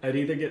that, I'd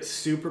either get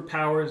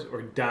superpowers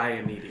or die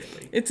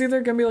immediately. It's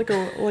either gonna be like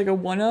a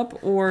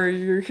 1-up, or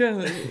you're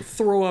gonna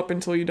throw up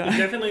until you die. It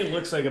definitely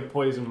looks like a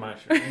poison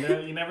mushroom.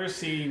 You never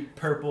see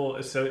purple.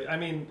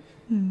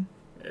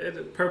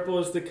 Purple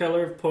is the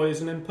color of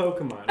poison in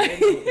Pokemon. I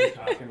know what they're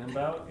talking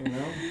about, you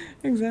know?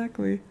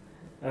 Exactly.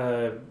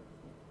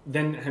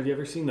 Then, have you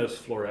ever seen those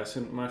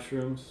fluorescent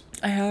mushrooms?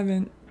 I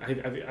haven't.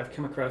 I've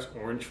come across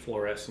orange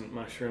fluorescent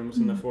mushrooms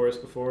in the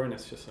forest before, and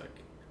it's just like,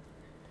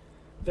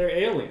 they're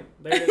alien.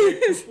 They're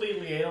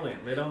completely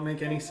alien. They don't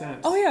make any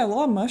sense. Oh yeah, a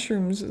lot of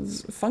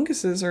mushrooms,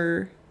 funguses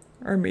are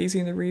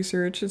amazing to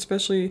research.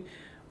 Especially,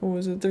 what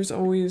was it? There's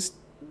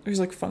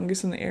like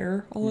fungus in the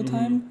air all the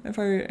time, if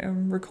I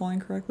am recalling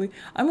correctly.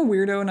 I'm a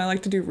weirdo and I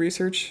like to do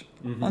research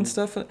on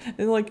stuff.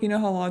 And, like, you know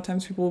how a lot of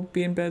times people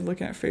be in bed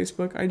looking at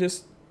Facebook? I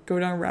just go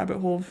down a rabbit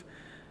hole of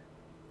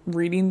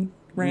reading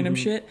random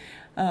shit,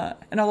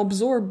 and I'll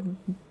absorb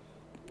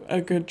a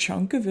good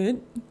chunk of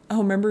it.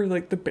 I'll remember,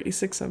 like, the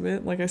basics of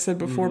it, like I said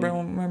before, but I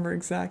won't remember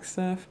exact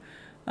stuff.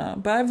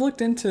 But I've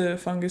looked into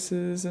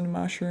funguses and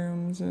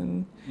mushrooms,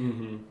 and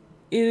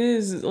it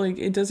is, like,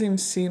 it doesn't even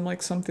seem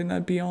like something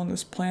that'd be on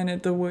this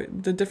planet.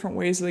 The different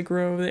ways they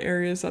grow, the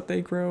areas that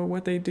they grow,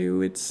 what they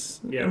do, it's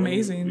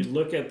amazing. When we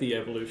look at the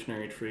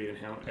evolutionary tree and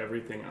how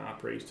everything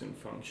operates and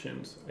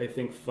functions, I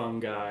think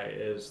fungi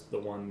is the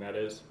one that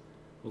is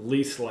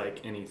least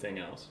like anything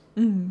else.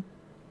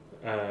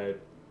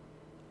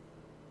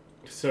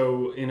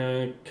 So in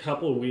a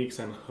couple of weeks,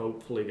 I'm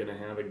hopefully going to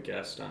have a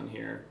guest on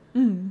here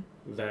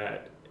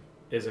that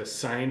is a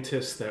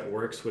scientist that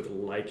works with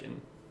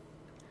lichen.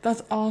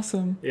 That's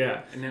awesome.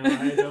 Yeah. Now,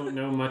 I don't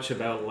know much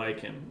about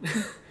lichen.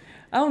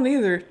 I don't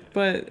either,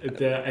 but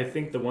I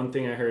think the one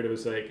thing I heard, it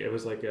was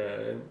like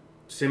a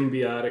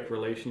symbiotic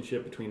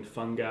relationship between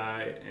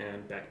fungi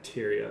and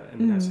bacteria,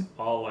 and that's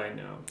all I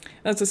know.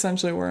 That's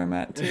essentially where I'm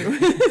at too.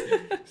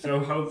 So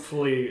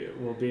hopefully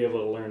we'll be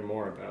able to learn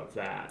more about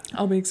that.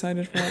 I'll be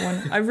excited for that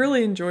one. I've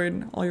really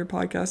enjoyed all your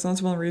podcasts, and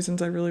that's one of the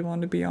reasons I really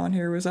wanted to be on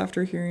here, was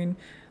after hearing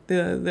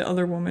the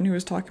other woman who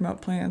was talking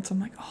about plants. I'm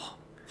like, oh,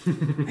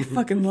 I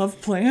fucking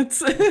love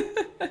plants.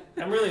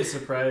 I'm really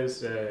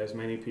surprised as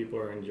many people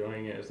are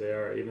enjoying it as they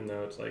are, even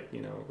though it's like,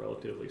 you know, a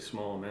relatively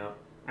small amount.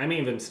 I'm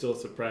even still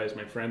surprised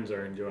my friends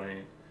are enjoying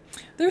it.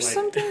 There's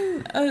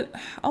something, I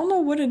don't know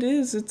what it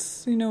is.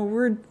 It's, you know,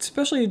 we're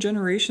especially a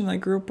generation that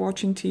grew up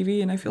watching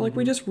TV, and I feel like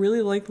we just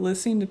really like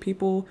listening to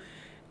people,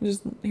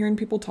 just hearing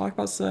people talk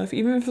about stuff,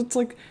 even if it's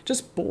like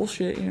just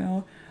bullshit, you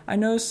know. I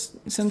know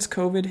since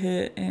COVID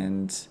hit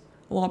and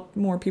a lot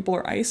more people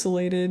are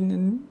isolated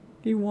and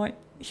you want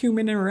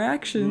human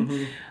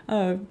interaction,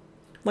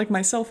 like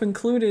myself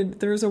included,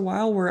 there was a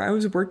while where I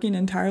was working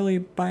entirely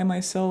by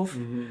myself,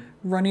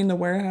 running the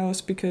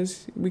warehouse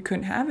because we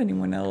couldn't have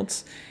anyone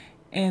else.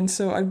 And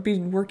so I'd be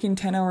working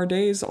 10-hour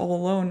days all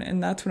alone,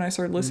 and that's when I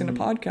started listening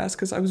to podcasts,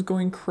 because I was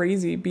going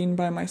crazy being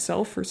by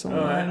myself for so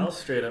long. I'll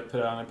straight up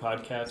put on a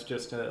podcast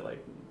just to,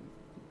 like,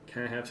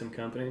 kind of have some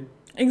company.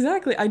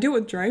 Exactly. I do it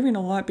with driving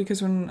a lot,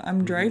 because when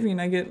I'm driving,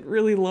 I get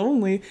really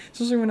lonely,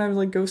 especially when I would,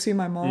 like, go see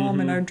my mom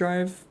and I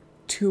drive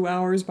 2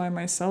 hours by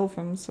myself.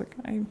 I'm just like,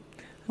 I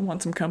I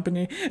want some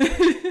company.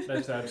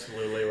 That's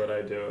absolutely what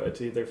I do.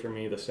 It's either for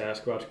me the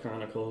Sasquatch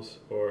Chronicles,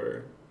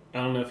 or I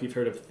don't know if you've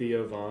heard of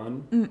Theo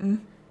Vaughn. Mm-mm.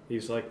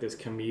 He's like this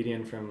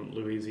comedian from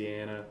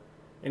Louisiana,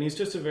 and he's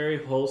just a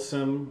very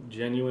wholesome,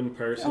 genuine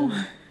person.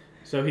 Oh.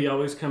 So he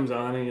always comes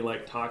on and he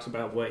like talks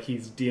about what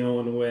he's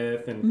dealing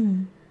with,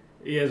 and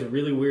he has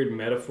really weird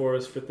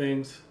metaphors for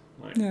things.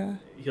 Like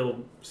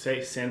he'll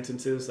say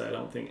sentences that I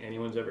don't think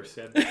anyone's ever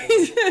said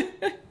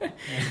before.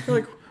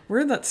 Like,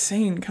 where'd that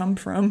saying come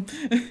from?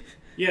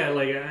 Yeah,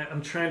 like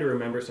I'm trying to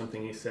remember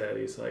something he said.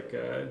 He's like,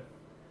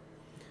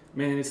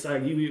 man, it's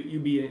like you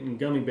be eating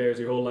gummy bears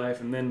your whole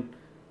life, and then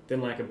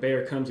like a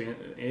bear comes in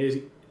and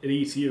it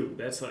eats you.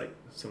 That's like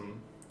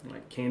some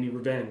like candy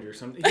revenge or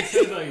something. He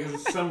says like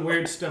some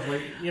weird stuff,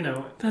 like, you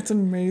know. That's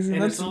amazing.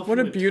 That's what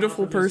a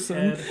beautiful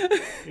person.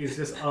 He's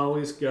just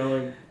always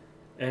going,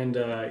 and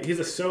he's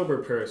a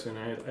sober person.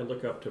 I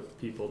look up to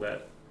people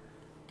that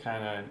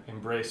kind of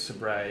embrace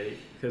sobriety,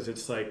 because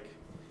it's like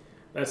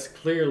that's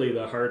clearly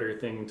the harder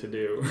thing to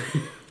do.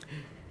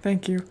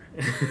 Thank you.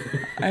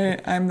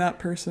 I'm that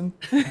person.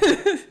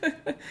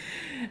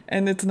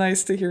 And it's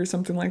nice to hear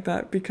something like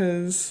that,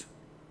 because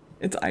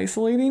it's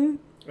isolating.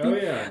 Oh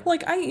yeah.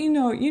 Like you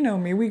know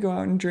me, we go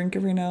out and drink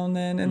every now and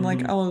then, and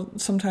like I'll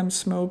sometimes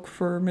smoke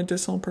for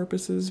medicinal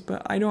purposes,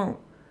 but I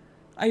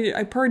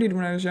partied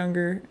when I was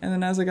younger, and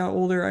then as I got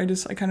older, I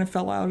kind of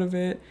fell out of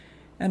it,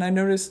 and I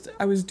noticed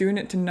I was doing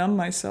it to numb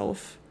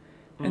myself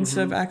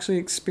instead of actually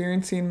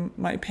experiencing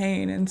my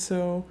pain. And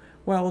so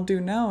what I'll do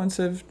now,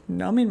 instead of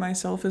numbing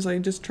myself, is I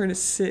just try to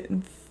sit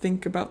and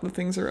think about the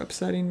things that are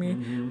upsetting me,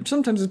 which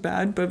sometimes is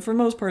bad, but for the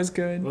most part is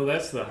good. Well,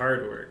 that's the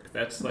hard work.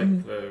 That's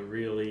like the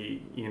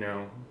really,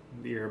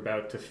 you're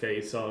about to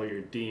face all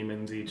your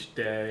demons each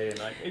day, and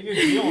like you're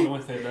dealing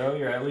with it though.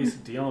 You're at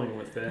least dealing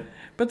with it.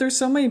 But there's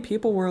so many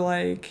people where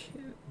like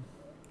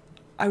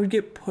I would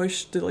get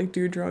pushed to like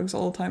do drugs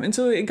all the time, and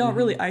so it got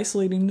really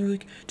isolating. They're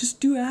like, just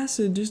do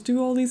acid, just do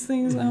all these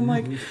things. And I'm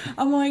like,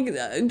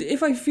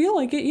 if I feel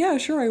like it, yeah,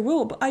 sure I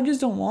will, but I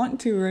just don't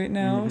want to right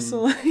now.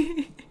 So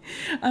like,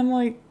 I'm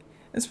like,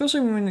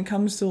 especially when it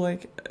comes to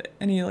like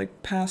any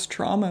like past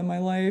trauma in my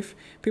life,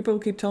 people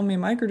keep telling me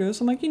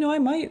microdose. I'm like, I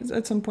might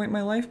at some point in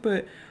my life,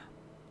 but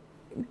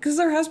because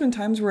there has been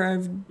times where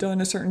I've done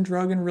a certain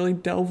drug and really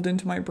delved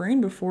into my brain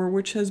before,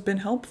 which has been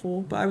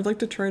helpful, but I would like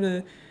to try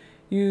to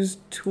use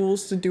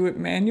tools to do it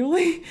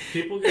manually.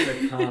 People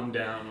gotta calm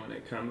down when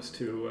it comes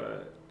to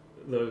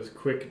those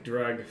quick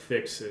drug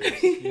fixes.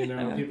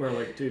 People are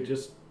like, dude,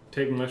 just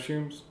take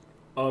mushrooms,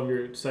 all of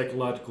your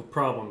psychological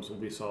problems will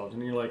be solved.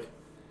 And you're like,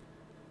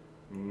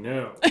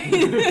 no.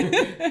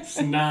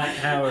 It's not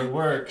how it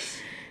works,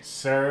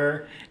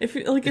 sir. If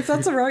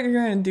that's the route you're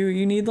gonna do,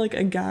 you need like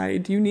a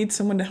guide. You need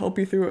someone to help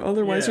you through it.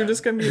 Otherwise, you're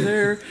just gonna be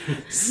there,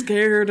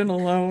 scared and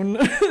alone,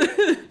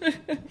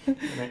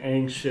 and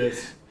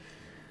anxious.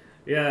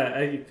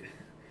 Yeah,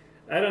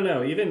 I don't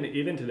know.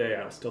 Even today,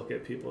 I'll still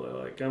get people that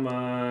are like, come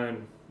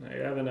on, I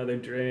have another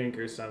drink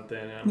or something.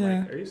 And I'm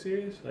like, are you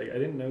serious? Like, I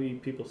didn't know you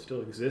people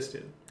still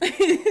existed.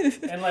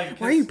 And like,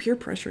 why are you peer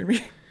pressuring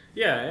me?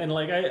 Yeah, and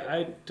like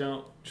I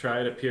don't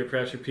try to peer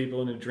pressure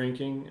people into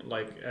drinking.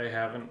 Like I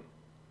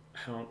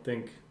don't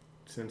think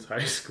since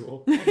high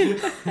school.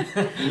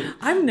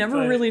 I've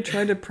never really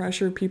tried to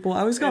pressure people. I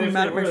always got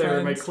mad at my friends. They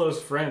were my close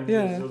friends.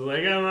 Yeah. So I was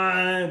like, come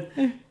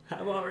on,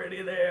 I'm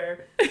already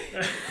there.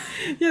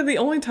 Yeah, the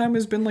only time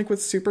has been like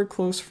with super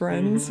close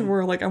friends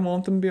where like I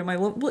want them to be at my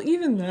level. Well,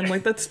 even then,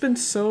 like that's been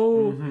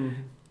so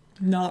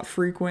not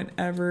frequent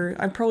ever.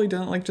 I've probably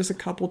done it like just a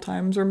couple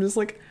times where I'm just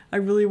like, I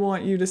really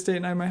want you to stay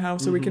at night at my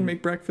house so we can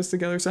make breakfast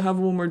together, so have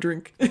one more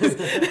drink.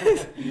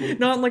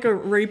 Not like a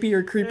rapey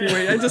or creepy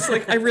way.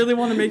 I really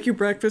want to make you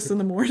breakfast in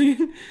the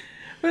morning.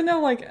 But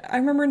no, like I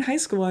remember in high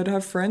school I'd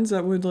have friends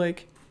that would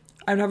like,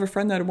 I'd have a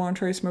friend that would want to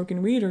try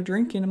smoking weed or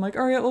drinking. I'm like,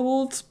 all right,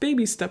 well, let's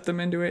baby step them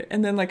into it.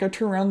 And then like I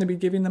turn around to be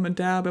giving them a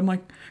dab. I'm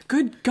like,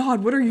 good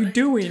God, what are you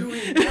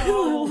doing?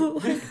 No.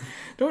 Like,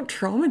 don't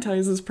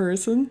traumatize this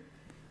person.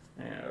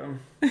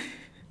 Yeah.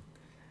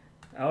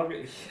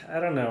 I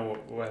don't know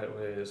what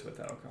it is with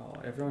alcohol.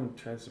 Everyone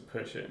tries to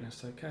push it, and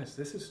it's like, guys,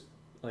 this is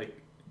like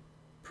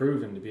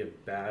proven to be a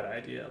bad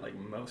idea like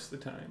most of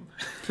the time.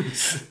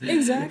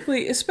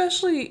 Exactly.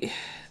 Especially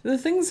the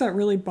things that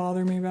really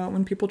bother me about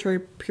when people try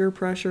peer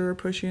pressure or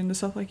push you into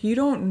stuff, like you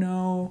don't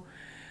know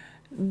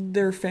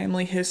their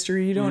family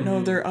history, you don't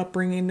know their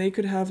upbringing. They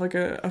could have like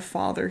a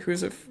father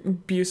who's an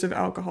abusive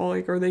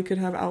alcoholic, or they could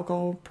have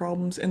alcohol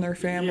problems in their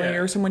family,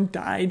 or someone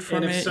died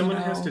from it. And if someone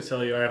has to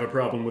tell you I have a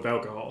problem with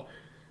alcohol,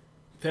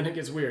 then it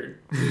gets weird.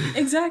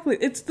 Exactly.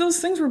 It's those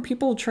things where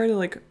people try to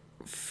like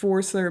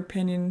force their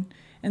opinion,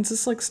 and it's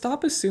just like,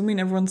 stop assuming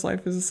everyone's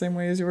life is the same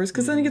way as yours,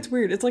 because then it gets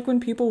weird. It's like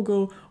when people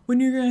go, when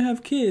you're gonna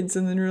have kids,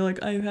 and then you're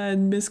like, I've had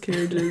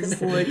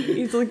miscarriages. Like,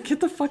 it's like, get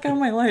the fuck out of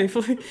my life.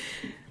 Like,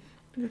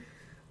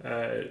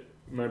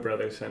 my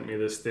brother sent me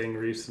this thing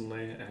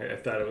recently. I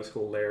thought it was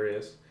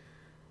hilarious.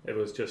 It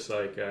was just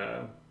like,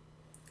 I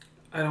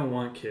don't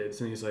want kids.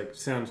 And he's like,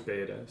 sounds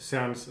beta.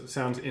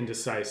 Sounds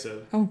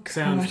indecisive. Oh, God.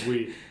 Sounds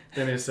weak.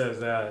 Then it says,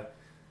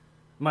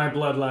 my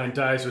bloodline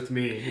dies with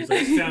me. He's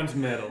like, sounds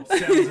metal,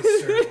 sounds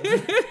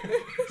assertive.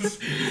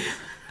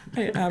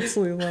 I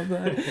absolutely love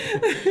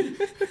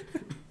that.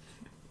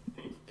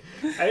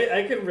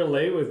 I can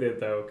relate with it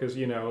though, because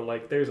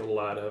like there's a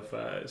lot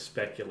of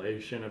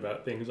speculation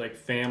about things like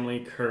family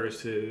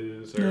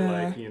curses or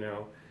like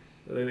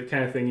the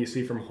kind of thing you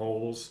see from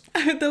holes.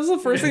 That was the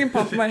first thing that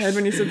popped in my head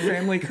when you said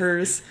family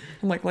curse.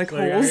 I'm like holes.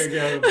 I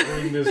gotta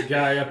bring this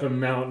guy up a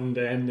mountain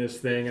to end this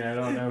thing, and I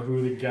don't know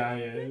who the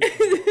guy is.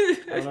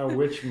 I don't know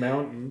which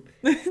mountain.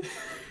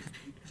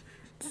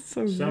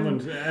 So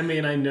someone's. I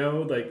mean, I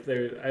know like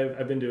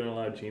I've been doing a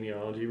lot of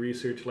genealogy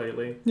research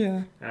lately.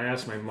 Yeah. I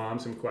asked my mom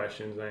some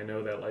questions, and I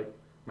know that like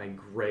my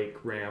great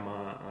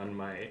grandma on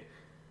my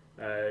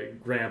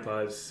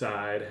grandpa's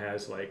side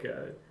has like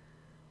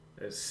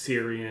a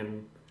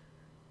Syrian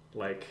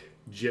like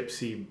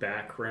gypsy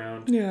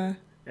background. Yeah.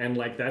 And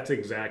like that's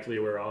exactly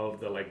where all of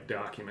the like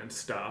documents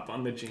stop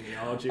on the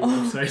genealogy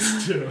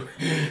websites too.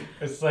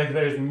 It's like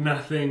there's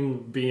nothing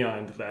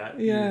beyond that.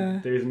 Yeah.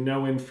 There's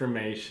no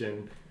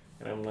information.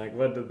 And I'm like,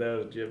 what did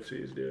those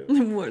gypsies do?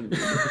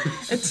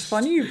 It's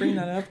funny you bring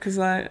that up because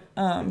I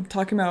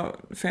talking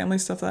about family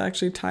stuff that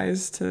actually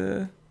ties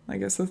to, I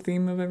guess, the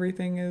theme of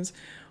everything is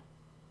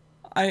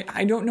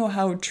I don't know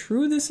how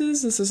true this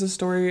is. This is a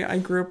story I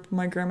grew up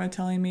my grandma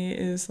telling me,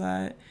 is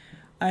that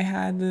I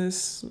had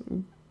this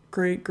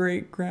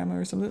great-great-grandma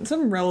or something,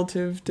 some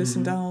relative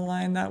distant down the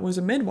line that was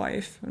a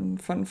midwife. And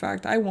fun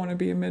fact, I want to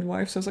be a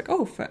midwife. So I was like,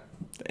 oh,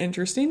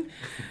 interesting.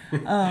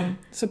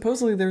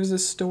 Supposedly there was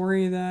this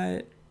story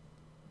that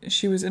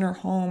she was in her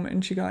home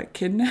and she got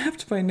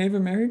kidnapped by Native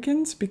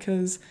Americans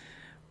because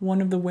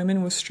one of the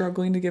women was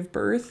struggling to give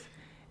birth.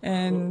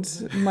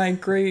 And my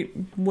great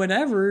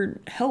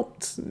whatever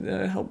helped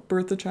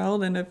birth the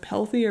child, ended up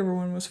healthy,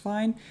 everyone was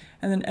fine.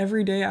 And then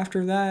every day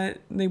after that,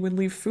 they would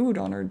leave food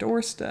on her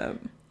doorstep.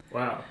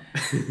 Wow.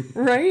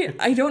 Right?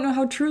 I don't know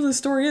how true the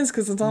story is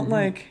because it's not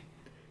like...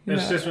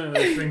 It's just one of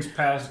those things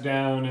passed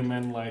down and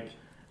then like,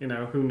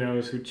 who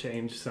knows who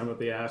changed some of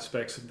the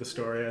aspects of the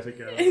story as it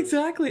goes.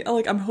 Exactly.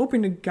 Like, I'm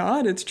hoping to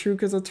God it's true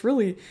because it's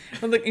really...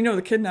 Like,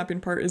 the kidnapping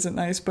part isn't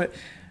nice, but...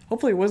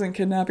 Hopefully it wasn't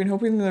kidnapping,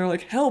 hoping they're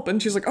like, help,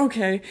 and she's like,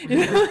 okay,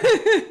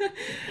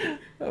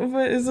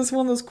 But is this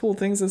one of those cool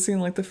things that's seeing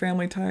like the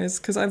family ties?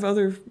 Because I have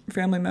other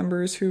family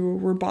members who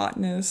were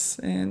botanists,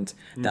 and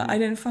that I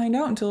didn't find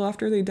out until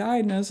after they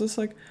died, and I was just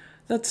like,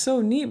 that's so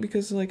neat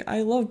because like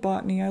I love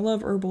botany, I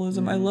love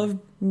herbalism, I love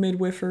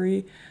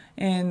midwifery,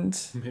 and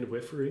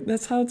midwifery?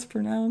 That's how it's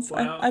pronounced.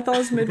 Wow. I thought it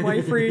was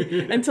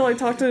midwifery until I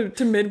talked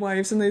to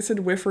midwives and they said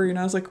wifery, and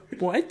I was like,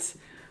 what?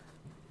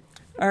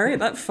 All right,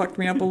 that fucked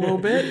me up a little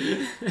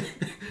bit.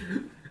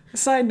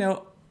 Side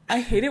note,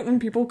 I hate it when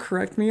people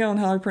correct me on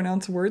how I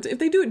pronounce words. If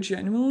they do it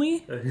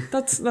genuinely,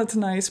 that's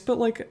nice. But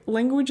like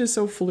language is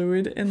so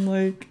fluid, and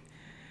like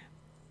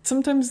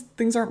sometimes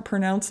things aren't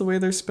pronounced the way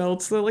they're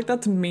spelled. So like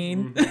that's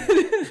mean.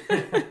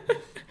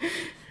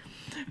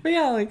 But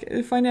yeah,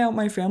 like finding out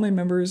my family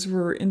members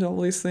were into all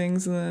these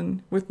things, and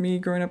then with me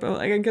growing up,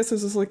 like I guess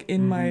it's just like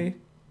in my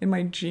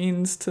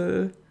genes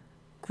to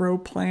grow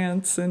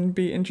plants and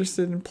be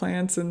interested in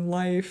plants and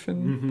life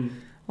and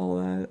all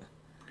that.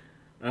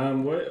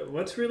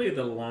 What's really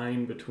the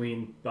line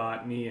between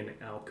botany and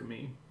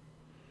alchemy?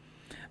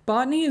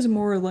 Botany is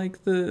more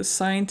like the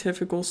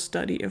scientifical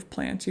study of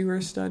plants. You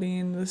are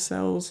studying the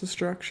cells, the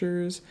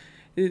structures,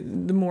 the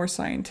more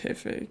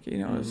scientific,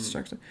 the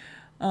structure.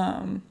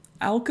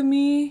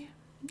 Alchemy,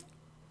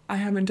 I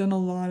haven't done a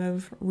lot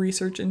of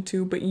research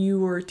into, but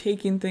you are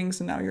taking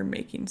things and now you're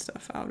making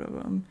stuff out of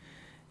them.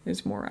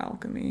 Is more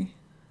alchemy.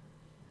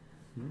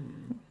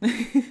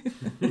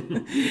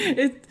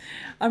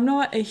 I'm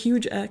not a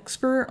huge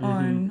expert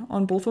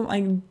on both of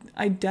them.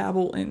 I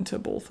dabble into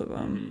both of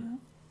them,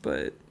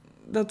 but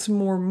that's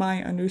more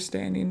my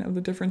understanding of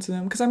the difference in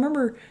them. Because I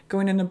remember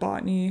going into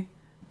botany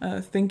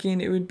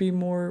thinking it would be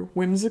more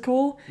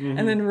whimsical,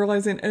 and then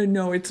realizing, oh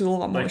no, it's a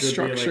lot more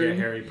structured. Be like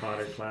a Harry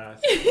Potter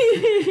class.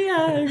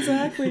 Yeah,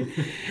 exactly.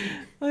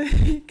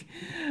 Like,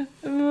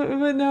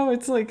 but no,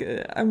 it's like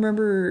I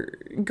remember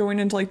going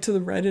into like to the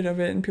Reddit of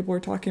it, and people were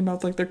talking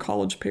about like their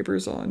college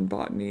papers on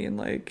botany and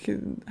like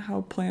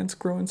how plants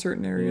grow in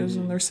certain areas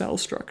and their cell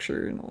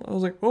structure, and I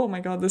was like, oh my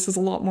god, this is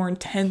a lot more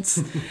intense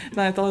than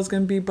I thought it was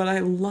going to be. But I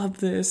love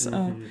this.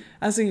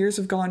 As the years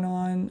have gone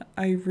on,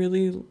 I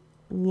really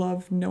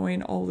love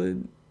knowing all the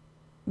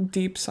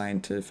deep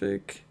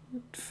scientific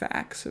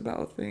facts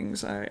about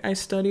things. I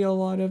study a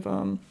lot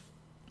of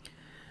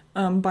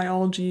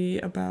biology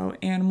about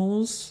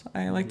animals.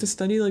 I like to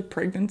study like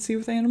pregnancy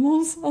with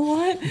animals a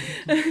lot.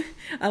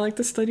 I like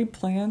to study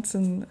plants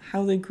and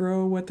how they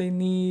grow, what they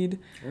need.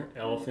 Aren't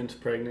elephants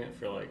pregnant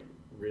for like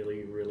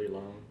really, really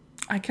long?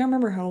 I can't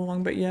remember how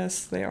long, but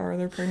yes, they are.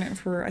 They're pregnant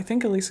for, I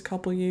think, at least a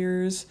couple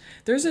years.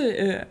 There's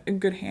a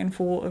good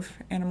handful of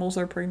animals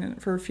that are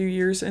pregnant for a few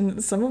years,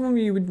 and some of them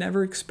you would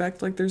never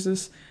expect. Like there's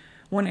this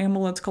one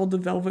animal that's called the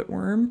velvet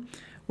worm,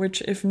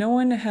 which if no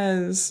one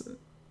has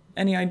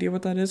any idea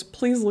what that is,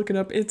 please look it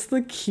up. It's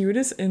the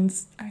cutest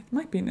it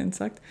might be an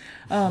insect.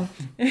 I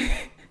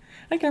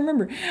I can't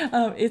remember.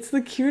 It's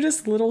the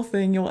cutest little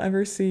thing you'll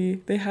ever see.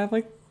 They have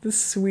like the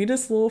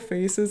sweetest little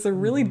faces. They're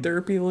really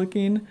derpy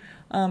looking,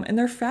 and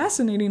they're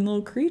fascinating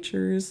little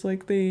creatures.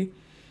 Like they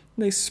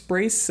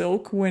spray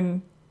silk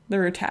when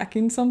they're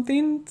attacking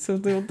something, so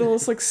they'll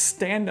just like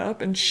stand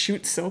up and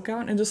shoot silk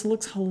out, and it just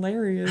looks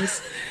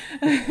hilarious.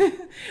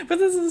 But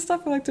this is the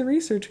stuff I like to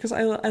research because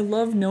I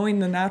love knowing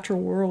the natural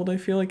world. I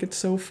feel like it's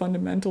so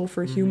fundamental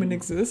for human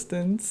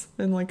existence,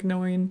 and like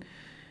knowing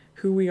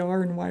who we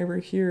are and why we're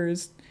here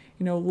is,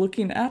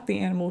 looking at the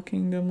animal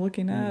kingdom,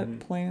 looking at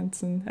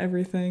plants and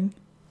everything.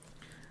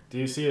 Do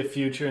you see a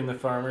future in the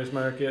farmer's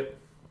market?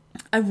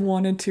 I've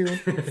wanted to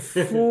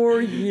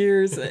for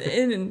years.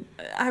 And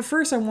at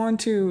first I wanted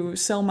to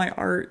sell my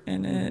art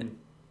in it,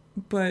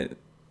 but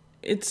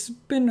it's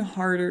been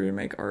harder to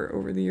make art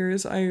over the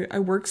years. I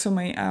work so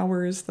many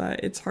hours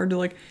that it's hard to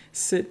like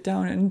sit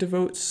down and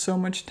devote so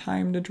much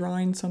time to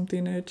drawing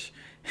something,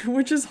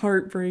 which is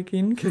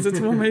heartbreaking because it's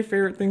one of my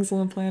favorite things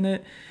on the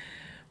planet.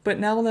 But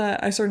now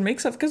that I started to make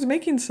stuff, because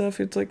making stuff,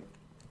 it's like,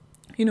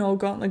 I'll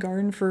go out in the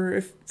garden for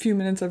a few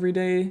minutes every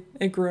day.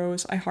 It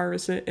grows. I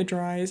harvest it. It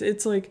dries.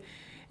 It's like,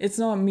 it's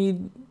not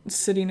me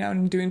sitting out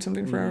and doing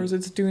something for hours.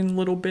 It's doing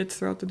little bits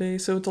throughout the day.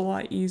 So it's a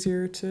lot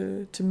easier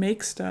to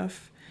make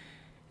stuff.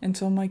 And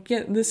so I'm like,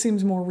 yeah, this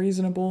seems more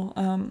reasonable.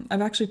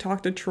 I've actually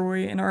talked to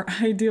Troy, and our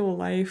ideal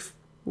life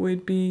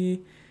would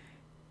be,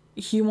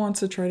 he wants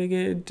to try to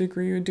get a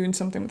degree of doing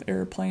something with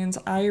airplanes.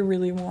 I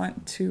really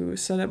want to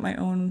set up my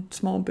own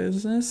small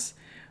business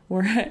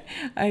where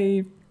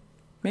I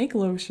make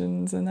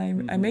lotions and I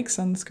make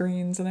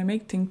sunscreens and I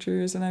make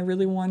tinctures, and I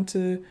really want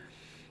to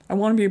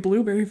be a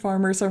blueberry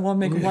farmer, so I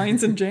want to make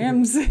wines and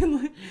jams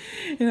and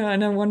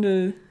and I want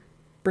to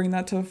bring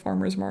that to a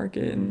farmer's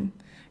market. And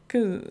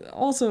because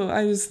also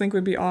I just think it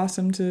would be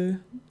awesome to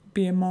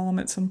be a mom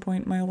at some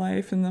point in my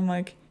life, and then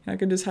like I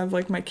could just have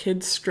like my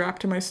kids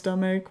strapped to my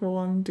stomach while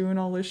I'm doing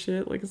all this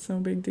shit, like it's no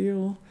big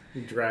deal.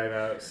 You drive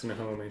out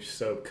Snohomish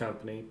Soap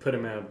Company, put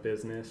them out of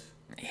business.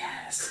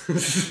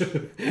 Yes.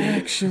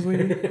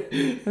 Actually,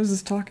 I was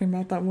just talking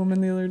about that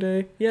woman the other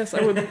day. Yes,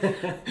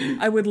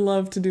 I would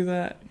love to do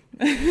that.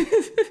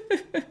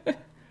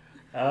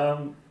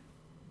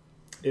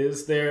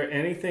 Is there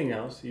anything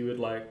else you would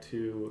like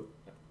to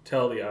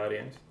tell the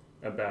audience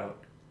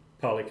about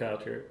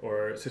polyculture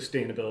or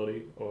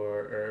sustainability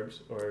or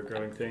herbs or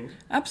growing things?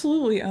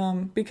 Absolutely.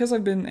 Because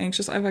I've been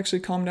anxious, I've actually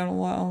calmed down a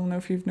lot. I don't know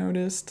if you've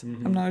noticed.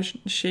 I'm not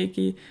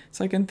shaky,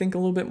 so I can think a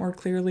little bit more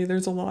clearly.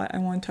 There's a lot I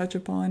want to touch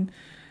upon.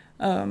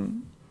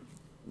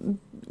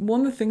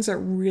 One of the things that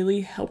really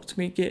helped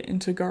me get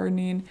into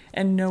gardening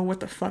and know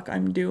what the fuck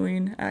I'm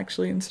doing,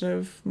 actually, instead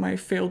of my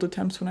failed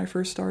attempts when I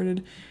first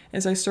started,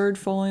 is I started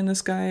following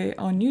this guy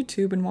on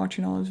YouTube and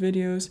watching all his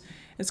videos.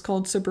 It's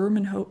called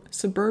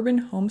Suburban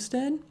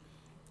Homestead.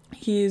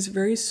 He's a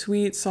very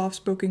sweet,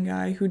 soft-spoken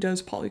guy who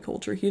does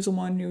polyculture. He's the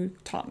one who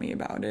taught me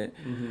about it.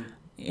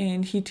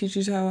 And he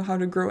teaches how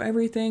to grow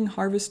everything,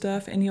 harvest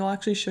stuff, and he'll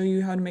actually show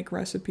you how to make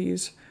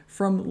recipes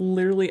from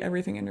literally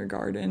everything in your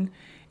garden.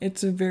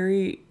 It's a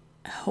very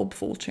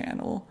helpful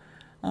channel.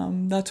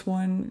 That's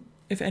one,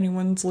 if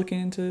anyone's looking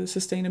into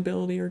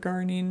sustainability or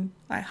gardening,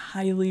 I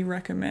highly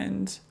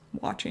recommend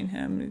watching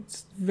him.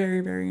 It's very,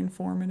 very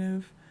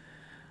informative.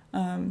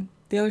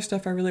 The other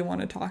stuff I really want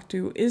to talk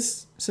to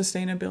is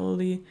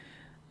sustainability.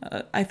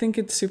 I think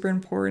it's super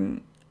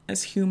important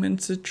as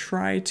humans to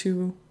try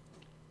to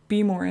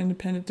be more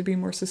independent, to be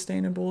more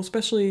sustainable,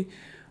 especially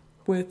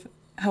with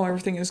how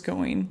everything is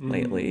going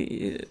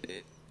lately.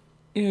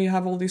 You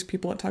have all these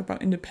people that talk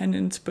about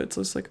independence, but it's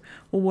just like,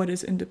 well, what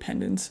is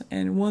independence?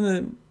 And one of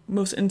the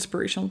most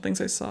inspirational things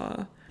I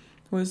saw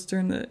was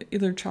during the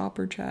either Chop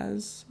or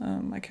Chaz,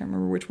 I can't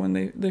remember which one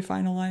they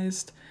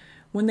finalized,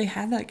 when they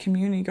had that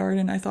community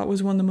garden. I thought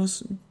was one of the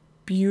most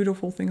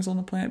beautiful things on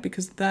the planet,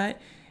 because that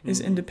is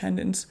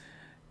independence.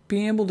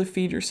 Being able to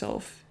feed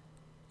yourself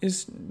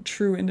is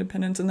true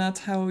independence, and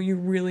that's how you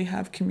really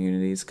have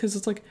communities. Because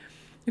it's like,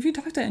 if you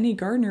talk to any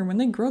gardener, when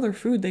they grow their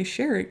food, they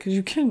share it because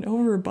you get an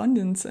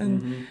overabundance.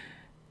 And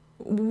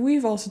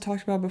we've also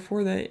talked about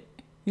before that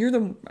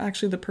you're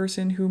actually the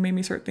person who made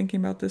me start thinking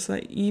about this,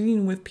 that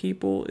eating with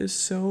people is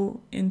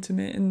so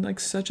intimate and like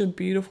such a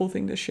beautiful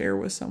thing to share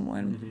with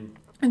someone.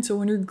 And so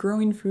when you're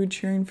growing food,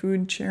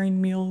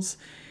 sharing meals,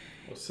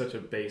 it's such a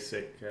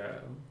basic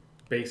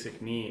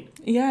need.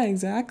 Yeah,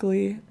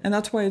 exactly. And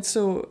that's why it's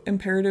so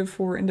imperative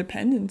for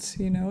independence.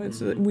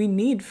 It's we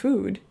need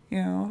food.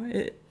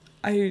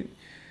 I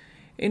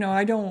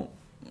don't,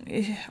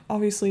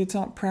 obviously it's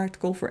not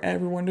practical for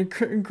everyone to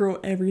grow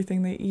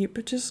everything they eat,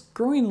 but just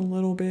growing a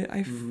little bit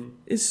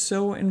is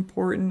so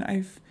important.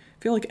 I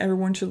feel like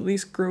everyone should at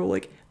least grow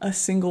like a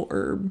single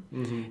herb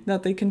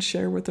that they can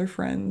share with their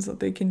friends, that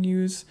they can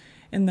use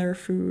in their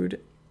food.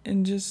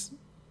 And just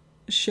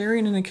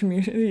sharing in a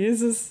community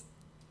it's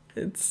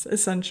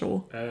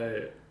essential.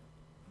 A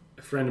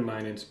friend of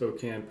mine in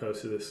Spokane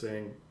posted this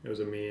thing. It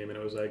was a meme, and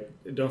it was like,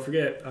 don't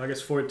forget,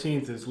 August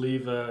 14th is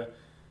leave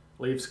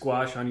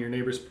squash on your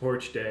neighbor's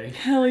porch day.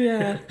 Hell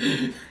yeah.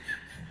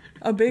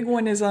 A big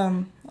one is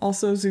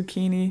also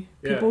zucchini.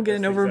 People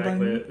getting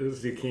overabundant.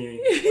 Zucchini.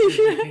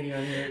 Zucchini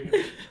on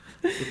here.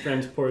 It's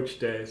friend's porch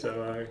day,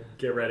 so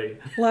get ready.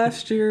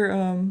 Last year,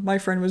 my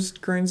friend was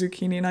growing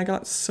zucchini, and I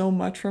got so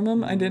much from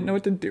him, I didn't know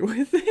what to do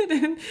with it,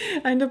 and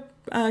I ended up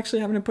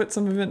actually having to put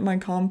some of it in my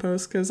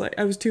compost because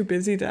I was too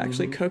busy to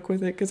actually cook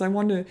with it because I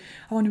wanted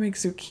to make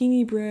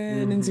zucchini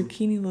bread and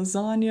zucchini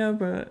lasagna,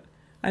 but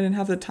I didn't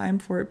have the time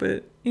for it.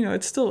 But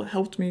it still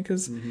helped me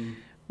because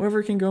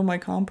whatever can go in my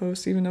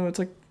compost, even though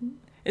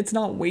it's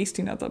not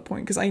wasting at that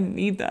point because I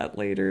need that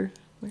later.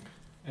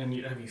 And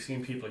have you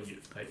seen people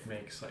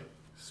makes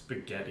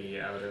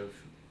spaghetti out of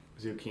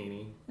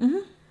zucchini?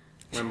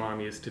 My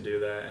mom used to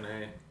do that, and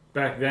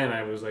back then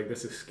I was like,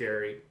 this is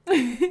scary.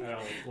 I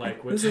don't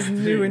like what's this is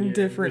new and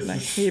different, and I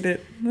hate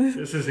it.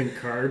 This isn't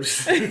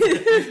carbs.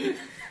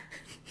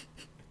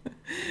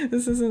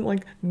 This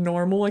isn't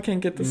normal. I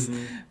can't get this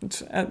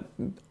at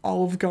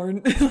Olive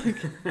Garden.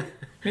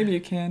 Maybe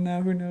you can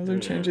now, who knows, they're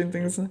changing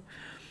things.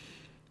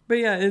 But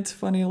yeah, it's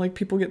funny,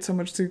 people get so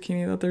much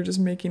zucchini that they're just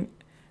making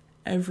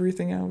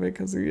everything out of it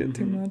because they get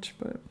too much.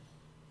 But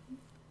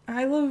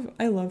I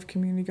love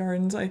community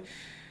gardens. I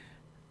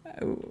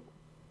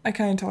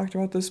kind of talked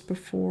about this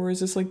before.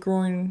 Is this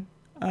growing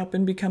up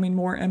and becoming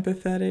more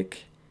empathetic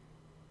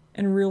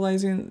and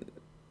realizing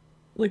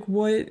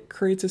what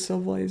creates a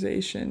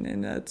civilization,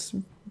 and that's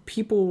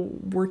people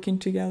working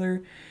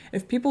together.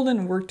 If people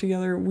didn't work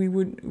together,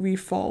 we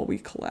fall, we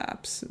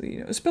collapse.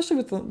 Especially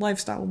with the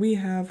lifestyle we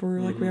have, where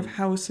we have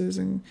houses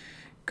and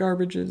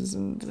garbages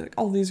and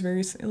all these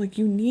various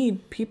you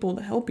need people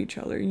to help each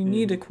other. You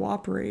need to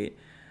cooperate.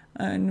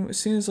 And as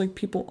soon as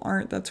people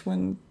aren't, that's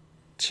when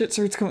shit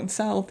starts going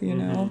south,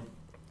 And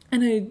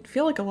I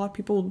feel a lot of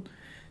people,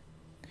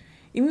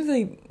 even if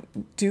they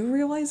do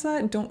realize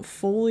that, don't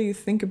fully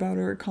think about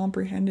it or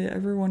comprehend it.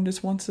 Everyone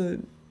just wants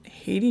to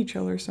hate each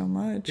other so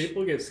much.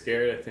 People get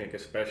scared, I think,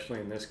 especially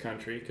in this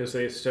country, because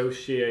they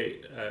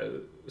associate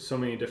so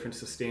many different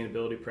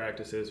sustainability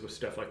practices with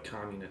stuff like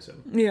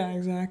communism. Yeah,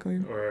 exactly.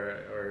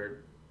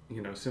 Or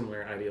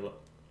similar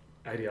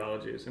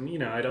ideologies.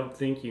 And, I don't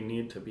think you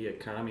need to be a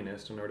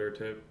communist in order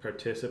to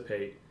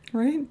participate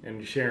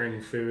in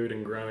sharing food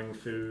and growing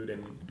food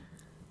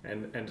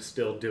and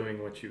still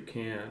doing what you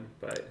can.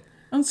 But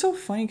it's so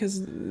funny because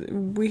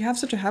we have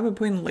such a habit of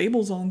putting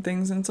labels on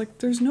things, and it's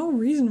there's no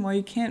reason why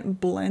you can't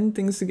blend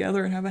things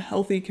together and have a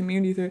healthy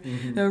community there.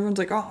 Everyone's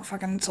oh,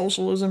 fucking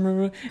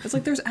socialism. It's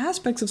there's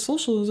aspects of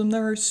socialism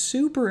that are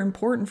super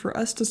important for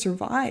us to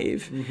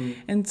survive.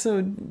 And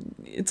so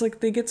it's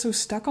they get so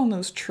stuck on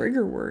those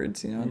trigger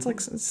words,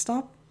 It's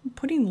stop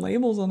putting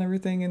labels on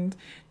everything and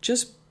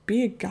just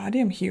be a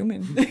goddamn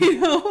human,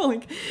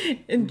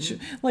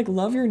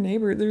 love your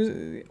neighbor.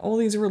 There's all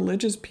these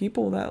religious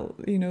people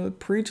that,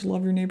 preach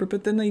love your neighbor,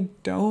 but then they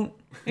don't,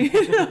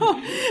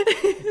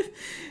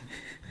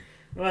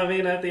 Well, I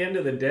mean, at the end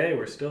of the day,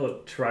 we're still a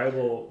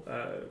tribal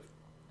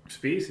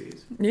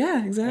species.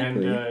 Yeah,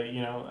 exactly.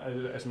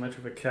 And, as much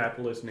of a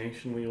capitalist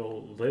nation we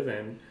will live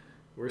in,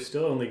 we're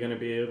still only going to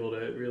be able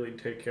to really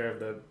take care of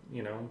the,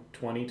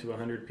 20 to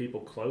 100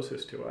 people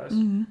closest to us.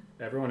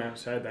 Everyone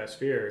outside that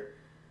sphere,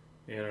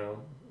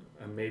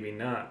 maybe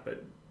not,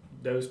 but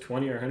those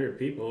 20 or 100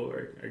 people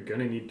are going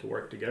to need to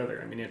work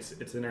together. I mean,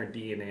 it's in our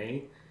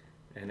DNA,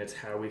 and it's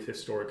how we've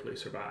historically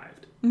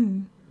survived.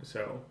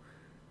 So,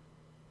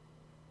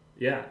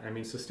 yeah, I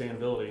mean,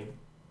 sustainability,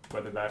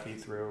 whether that be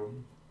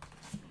through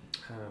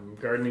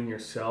gardening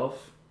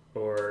yourself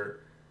or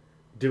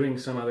doing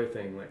some other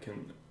thing that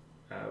can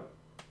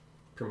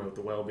promote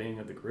the well-being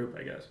of the group,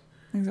 I guess.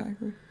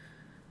 Exactly.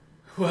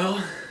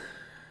 Well,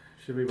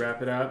 should we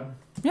wrap it up?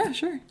 Yeah,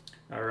 sure.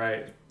 All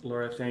right.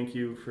 Laura, thank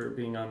you for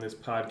being on this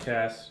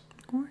podcast.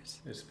 Of course.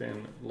 It's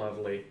been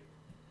lovely.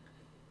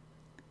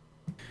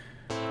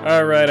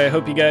 All right. I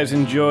hope you guys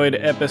enjoyed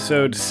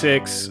episode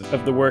 6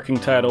 of the Working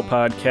Title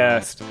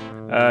podcast.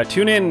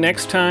 Tune in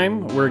next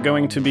time. We're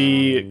going to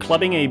be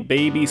clubbing a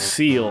baby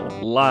seal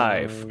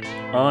live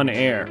on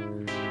air.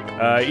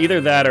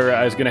 Either that or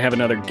I was going to have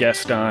another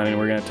guest on and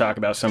we're going to talk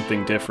about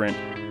something different.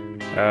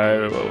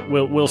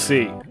 We'll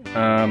see.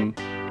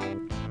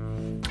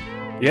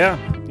 Yeah,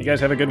 you guys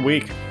have a good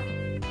week.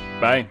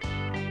 Bye.